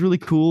it. And it was really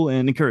cool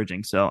and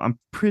encouraging. So I'm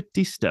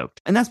pretty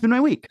stoked. And that's been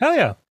my week. Hell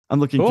yeah. I'm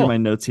looking through my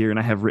notes here and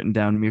I have written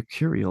down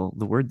mercurial,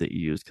 the word that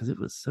you used, because it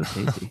was so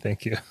tasty.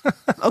 Thank you.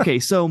 Okay,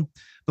 so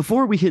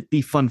before we hit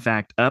the fun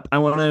fact up, I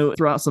want to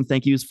throw out some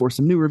thank yous for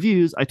some new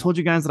reviews. I told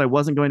you guys that I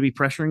wasn't going to be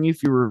pressuring you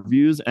for your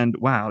reviews, and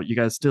wow, you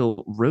guys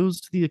still rose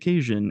to the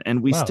occasion,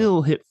 and we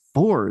still hit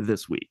 4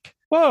 this week.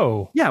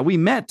 Whoa. Yeah, we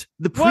met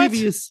the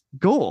previous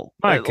goal.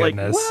 My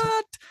goodness.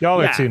 What?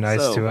 Y'all are too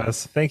nice to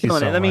us. Thank you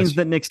so much. That means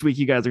that next week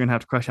you guys are going to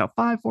have to crush out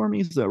 5 for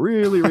me. So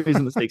really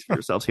raising the stakes for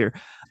yourselves here.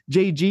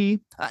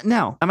 JG.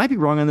 Now, I might be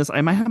wrong on this. I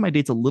might have my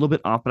dates a little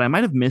bit off, but I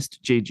might have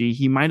missed JG.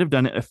 He might have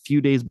done it a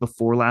few days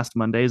before last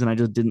Mondays, and I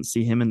just didn't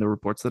see him in the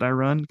reports that I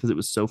run because it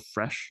was so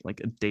fresh, like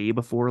a day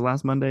before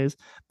last Mondays.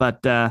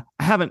 But I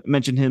haven't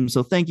mentioned him.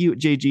 So thank you,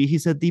 JG. He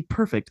said the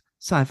perfect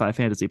sci-fi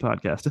fantasy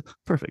podcast.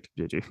 Perfect,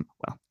 JG.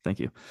 Wow, thank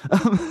you.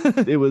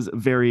 It was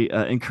very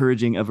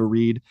encouraging of a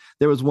read.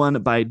 There was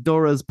one by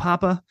Dora's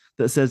Papa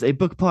that says a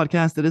book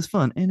podcast that is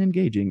fun and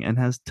engaging and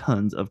has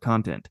tons of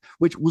content,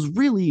 which was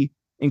really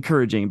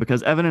encouraging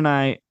because Evan and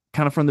I,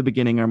 kind of from the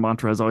beginning, our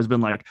mantra has always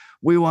been like,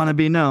 we want to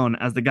be known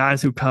as the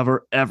guys who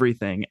cover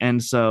everything.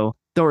 And so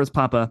Dora's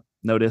Papa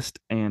noticed,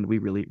 and we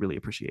really, really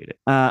appreciate it.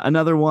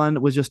 Another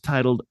one was just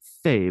titled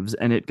Faves,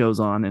 and it goes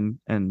on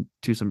and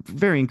to some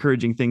very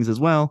encouraging things as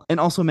well, and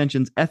also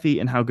mentions Effie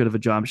and how good of a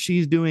job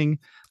she's doing.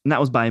 And that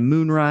was by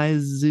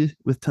Moonrise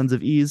with tons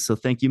of ease. So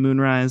thank you,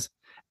 Moonrise.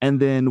 And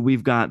then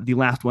we've got the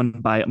last one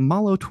by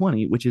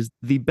Malo20, which is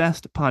the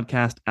best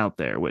podcast out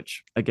there,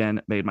 which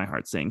again made my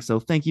heart sing.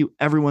 So thank you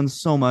everyone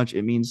so much.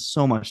 It means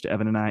so much to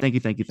Evan and I. Thank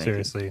you.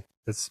 Seriously,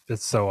 it's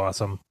so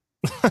awesome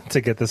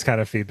to get this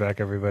kind of feedback,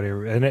 everybody.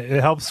 And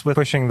it helps with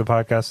pushing the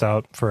podcast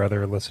out for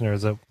other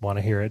listeners that want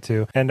to hear it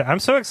too. And I'm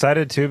so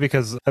excited too,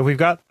 because we've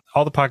got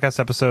all the podcast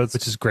episodes,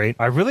 which is great.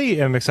 I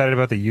really am excited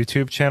about the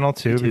YouTube channel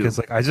too, because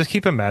like I just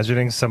keep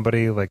imagining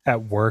somebody like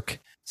at work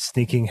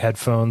sneaking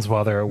headphones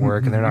while they're at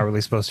work and they're not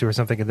really supposed to or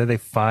something, and then they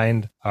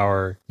find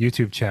our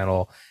YouTube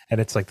channel and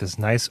it's like this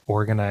nice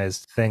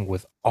organized thing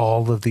with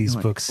all of these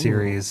book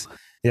series.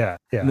 Yeah.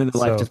 And then the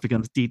life just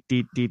becomes deep. I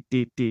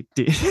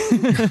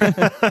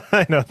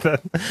know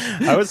that.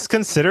 I was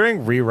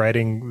considering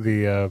rewriting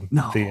the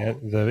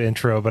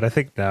intro, but I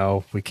think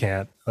now we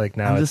can't. Like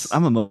now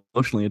I'm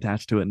emotionally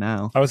attached to it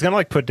now. I was gonna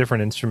like put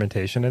different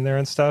instrumentation in there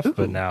and stuff,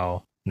 but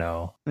now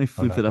no. They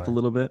flip it up a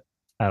little bit.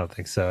 I don't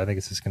think so. I think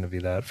it's just going to be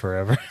that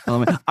forever.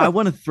 I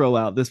want to throw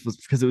out, this was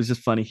because it was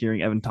just funny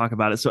hearing Evan talk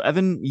about it. So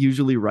Evan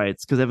usually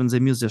writes, because Evan's a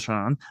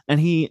musician, and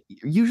he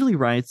usually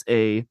writes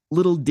a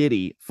little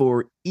ditty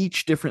for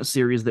each different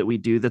series that we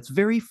do that's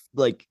very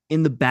like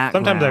in the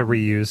background. Sometimes I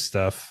reuse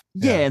stuff.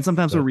 Yeah, and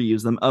sometimes we'll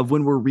reuse them of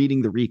when we're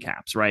reading the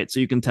recaps, right? So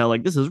you can tell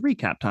like this is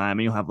recap time,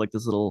 and you'll have like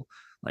this little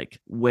like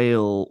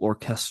whale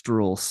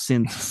orchestral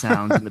synth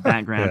sounds in the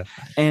background.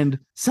 And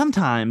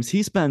sometimes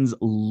he spends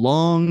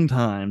long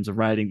times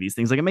writing these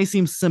things. Like it may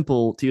seem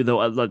simple to you,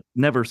 though it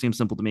never seems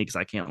simple to me because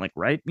I can't like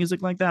write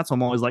music like that. So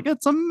I'm always like,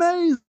 it's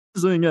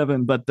amazing,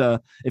 Evan. But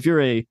if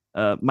you're a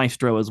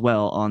maestro as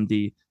well on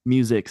the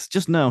musics,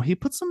 just know he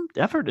puts some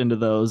effort into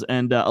those,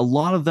 and a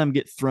lot of them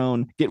get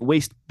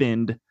waste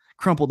binned,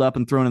 crumpled up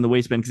and thrown in the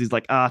waste bin because he's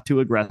like, too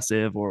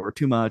aggressive or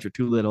too much or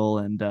too little.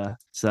 And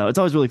so it's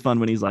always really fun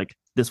when he's like,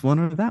 this one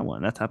or that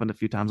one. That's happened a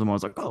few times. I'm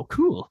always like, oh,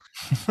 cool.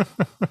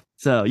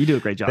 So you do a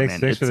great job, man.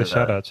 Thanks for the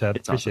shout out, Chad.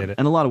 Appreciate it.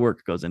 And a lot of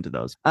work goes into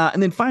those.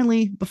 And then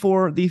finally,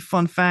 before the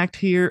fun fact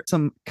here,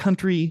 some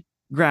country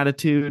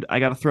gratitude I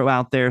got to throw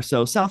out there.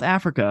 So South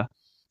Africa,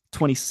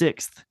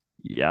 26th.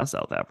 Yeah,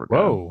 South Africa.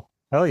 Whoa.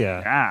 Hell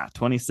yeah. Yeah,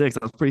 26.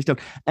 I was pretty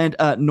stoked. And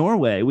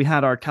Norway, we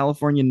had our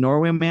California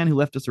Norway man who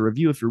left us a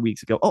review a few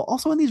weeks ago. Oh,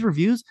 also in these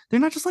reviews, they're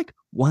not just like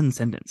one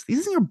sentence.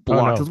 These are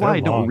blocks. That's why I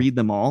don't read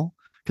them all,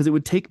 because it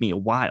would take me a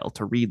while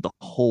to read the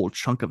whole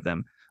chunk of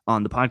them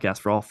on the podcast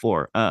for all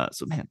 4.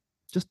 So man,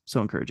 just so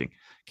encouraging.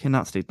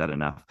 Cannot state that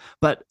enough.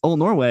 But old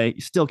Norway,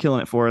 still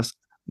killing it for us,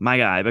 my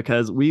guy,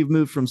 because we've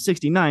moved from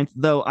 69th,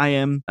 though I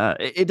am,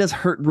 it does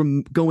hurt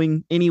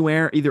going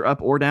anywhere, either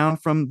up or down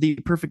from the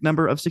perfect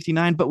number of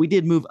 69, but we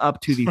did move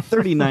up to the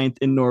 39th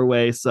in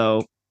Norway. So,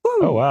 woo,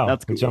 oh, wow.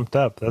 That's cool. We jumped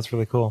up. That's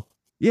really cool.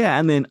 Yeah.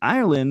 And then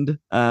Ireland,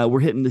 we're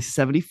hitting the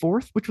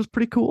 74th, which was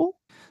pretty cool.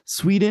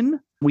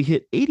 Sweden, we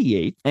hit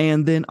 88th,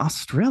 and then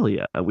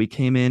Australia, we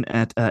came in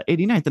at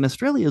 89th. And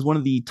Australia is one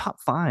of the top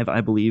 5,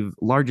 I believe,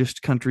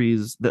 largest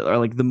countries that are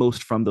like the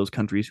most from those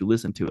countries who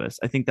listen to us.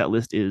 I think that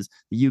list is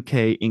the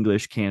UK,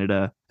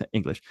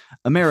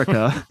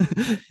 America,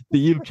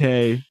 the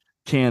UK,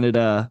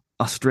 Canada,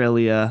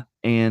 Australia,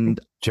 and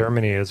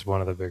Germany is one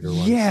of the bigger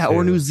ones. Yeah, too.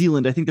 Or New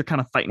Zealand. I think they're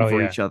kind of fighting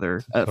for each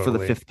other for the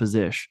 5th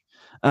position.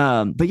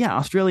 But yeah,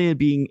 Australia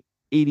being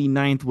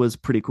 89th was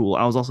pretty cool.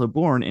 I was also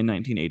born in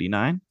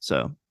 1989,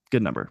 so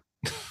good number.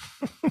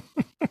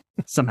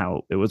 somehow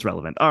it was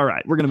relevant. All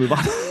right, we're going to move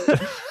on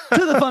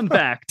to the fun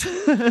fact.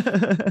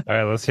 All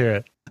right, let's hear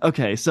it.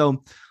 Okay, so a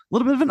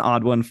little bit of an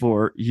odd one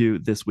for you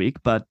this week,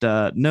 but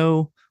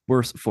no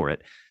worse for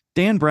it.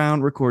 Dan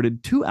Brown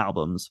recorded 2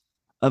 albums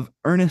of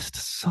earnest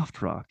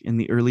soft rock in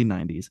the early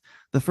 90s.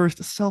 The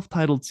first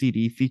self-titled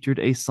CD featured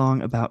a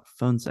song about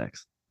phone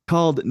sex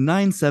called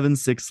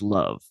 976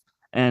 Love.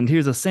 And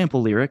here's a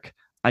sample lyric.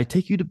 I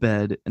take you to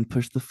bed and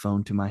push the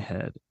phone to my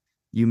head.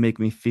 You make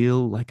me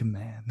feel like a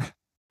man.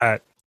 I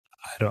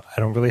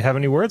don't really have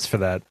any words for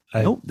that.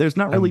 Nope, there's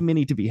not really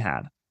many to be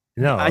had.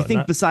 No, I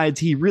think besides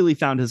he really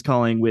found his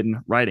calling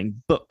when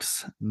writing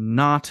books,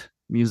 not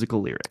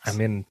musical lyrics. I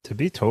mean, to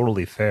be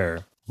totally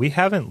fair, we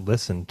haven't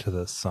listened to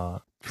this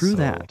song. True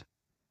that.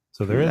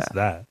 So there is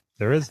that.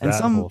 There is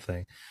that whole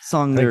thing.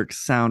 Song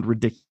lyrics sound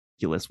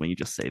ridiculous when you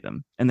just say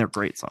them, and they're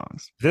great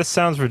songs. This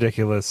sounds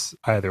ridiculous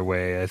either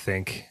way, I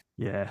think.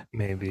 Yeah.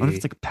 Maybe. What if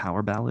it's like a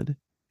power ballad?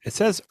 It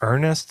says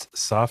earnest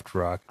soft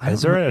rock.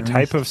 Is there a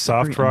type of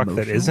soft rock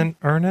that isn't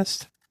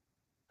earnest?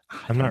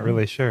 I'm not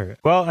really sure.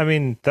 Well, I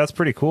mean, that's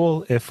pretty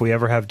cool. If we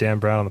ever have Dan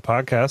Brown on the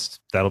podcast,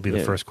 that'll be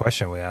the first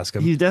question we ask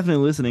him. He's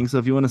definitely listening. So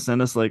if you want to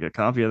Send us like a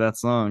copy of that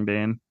song,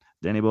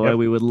 Danny boy,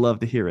 we would love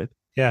to hear it.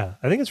 Yeah,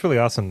 I think it's really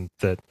awesome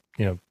that,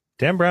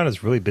 Dan Brown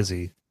is really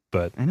busy,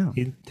 but I know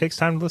he takes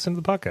time to listen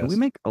to the podcast. We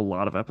make a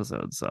lot of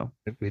episodes, so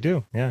we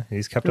do. Yeah,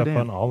 he's kept up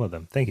on all of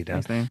them. Thank you,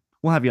 Dan. Thanks, Dan.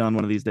 We'll have you on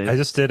one of these days. I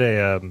just did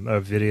a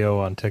video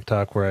on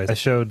TikTok where I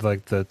showed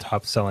like the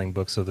top selling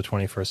books of the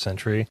 21st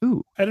century.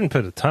 Ooh. I didn't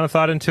put a ton of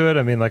thought into it.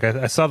 I mean, like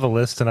I saw the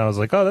list and I was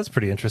like, oh, that's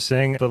pretty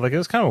interesting. But like it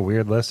was kind of a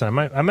weird list. And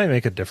I might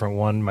make a different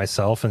one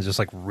myself and just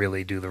like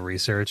really do the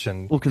research.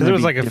 And because it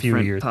was like a few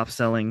years top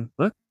selling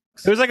book.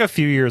 It was like a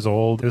few years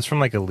old. It was from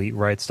like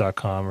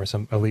elitewrites.com or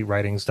some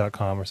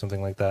elitewritings.com or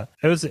something like that.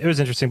 It was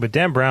interesting. But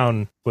Dan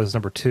Brown was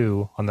number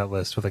 2 on that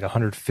list with like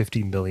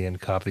 150 million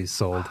copies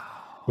sold,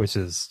 which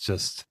is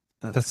just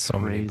that's so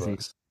crazy. Many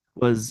books.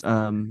 Was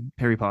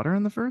Harry Potter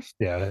in the first?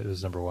 Yeah, it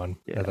was number 1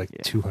 at like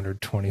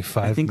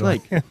 225. I think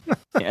million.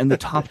 In the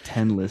top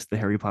 10 list, the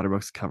Harry Potter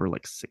books cover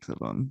like 6 of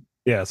them.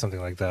 Yeah,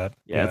 something like that.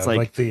 Yeah, it's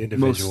like the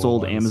most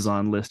sold ones.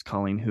 Amazon list,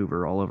 Colleen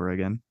Hoover all over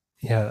again.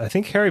 Yeah, I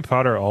think Harry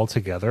Potter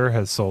altogether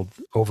has sold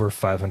over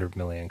 500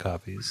 million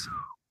copies.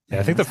 Yeah,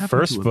 I think the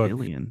first book.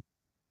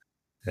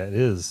 That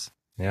is,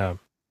 yeah,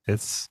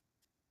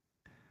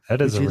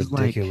 that is a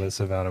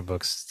ridiculous amount of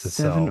books to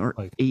sell. 7 or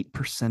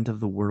 8% of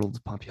the world's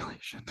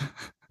population.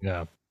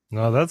 Yeah,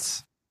 no,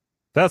 that's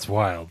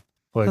wild.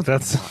 Like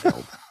that's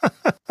wild.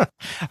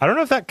 I don't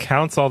know if that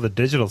counts all the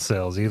digital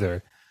sales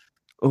either.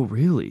 Oh,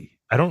 really?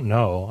 I don't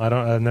know.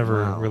 I've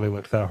never really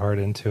looked that hard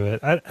into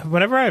it.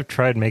 Whenever I've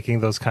tried making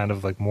those kind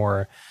of like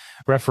more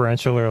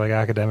referential or like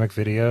academic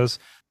videos,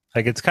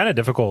 like it's kind of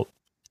difficult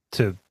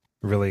to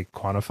really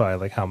quantify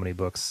like how many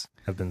books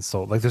have been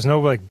sold. Like there's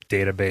no like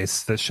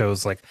database that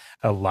shows like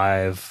a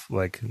live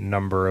like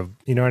number of,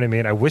 you know what I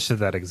mean? I wish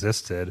that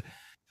existed.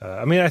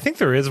 I mean, I think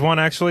there is one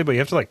actually, but you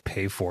have to like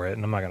pay for it,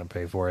 and I'm not going to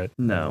pay for it.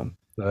 No.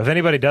 So if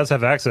anybody does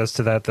have access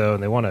to that though,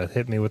 and they want to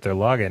hit me with their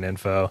login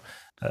info,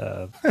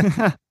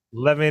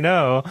 let me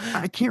know.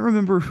 I can't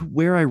remember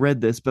where I read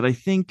this, but I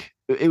think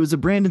it was a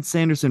Brandon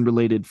Sanderson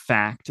related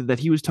fact that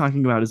he was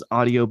talking about his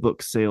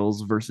audiobook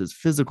sales versus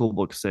physical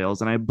book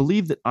sales. And I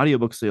believe that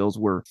audiobook sales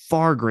were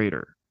far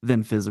greater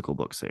than physical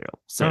book sales.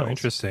 Oh,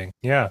 interesting.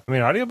 Yeah. I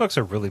mean, audiobooks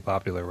are really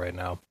popular right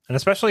now. And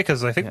especially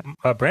because I think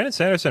Brandon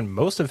Sanderson,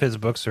 most of his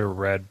books are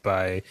read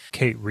by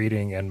Kate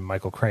Reading and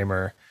Michael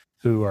Kramer,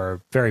 who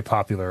are very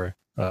popular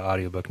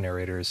audiobook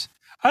narrators.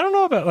 I don't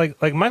know about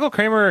like Michael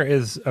Kramer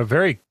is a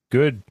very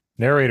good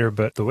narrator,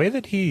 but the way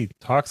that he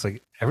talks,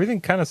 like everything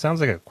kind of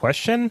sounds like a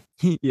question.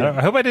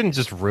 I hope I didn't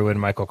just ruin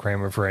Michael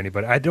Kramer for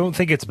anybody. I don't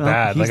think it's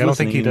bad. Like I don't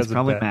think he does it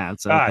probably bad. Mad,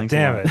 so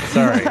damn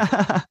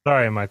it.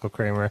 Sorry, Michael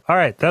Kramer. All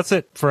right, that's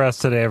it for us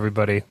today,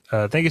 everybody.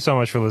 Thank you so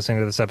much for listening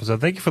to this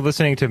episode. Thank you for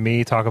listening to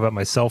me talk about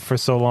myself for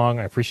so long.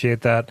 I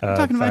appreciate that.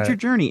 Talking about your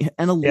journey,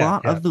 and a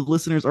lot of the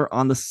listeners are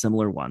on the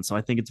similar one, so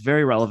I think it's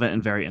very relevant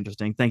and very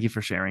interesting. Thank you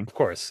for sharing. Of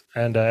course.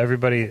 And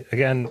everybody,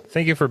 again,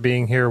 thank you for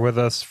being here with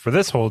us for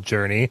this whole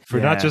journey,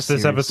 for not just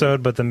this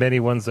episode, but the many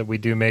ones that we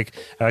do make.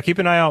 Keep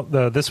an eye out.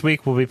 This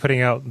week we'll be putting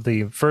out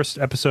the first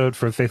episode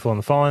for Faithful and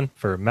the Fallen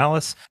for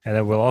Malice, and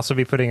then we'll also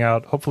be putting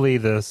out hopefully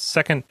the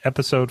second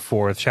episode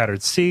for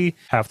Shattered Sea,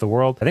 Half the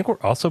World. I think we're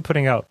also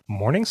putting out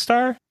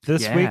Morningstar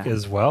this week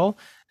as well.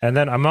 And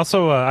then I'm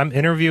also I'm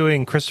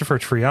interviewing Christopher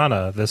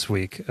Triana this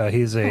week.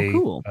 He's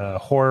a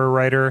horror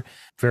writer,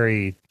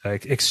 very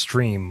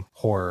extreme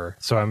horror.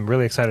 So I'm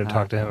really excited to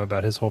talk to him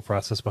about his whole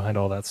process behind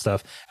all that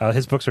stuff.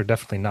 His books are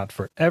definitely not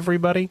for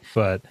everybody,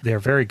 but they're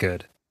very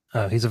good.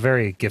 He's a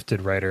very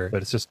gifted writer,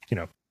 but it's just,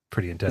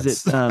 pretty intense.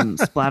 Is it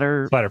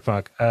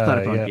Splatterpunk?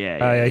 Splatterpunk,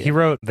 yeah. He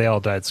wrote They All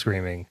Died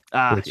Screaming,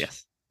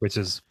 which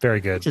is very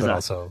good, but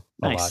also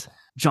a lot.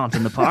 jaunt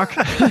in the park.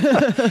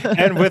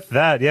 And with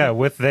that,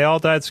 with They All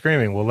Died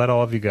Screaming, we'll let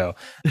all of you go.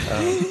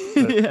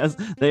 Yes,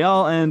 they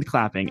all end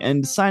clapping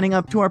and signing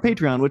up to our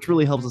Patreon, which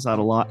really helps us out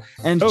a lot,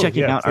 and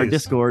checking out our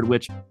Discord,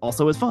 which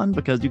also is fun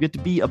because you get to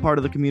be a part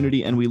of the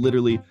community, and we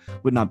literally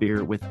would not be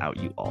here without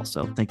you all.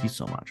 So thank you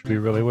so much. We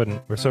really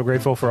wouldn't. We're so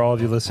grateful for all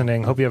of you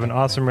listening. Hope you have an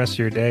awesome rest of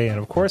your day, and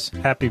of course,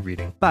 happy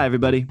reading. Bye,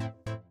 everybody.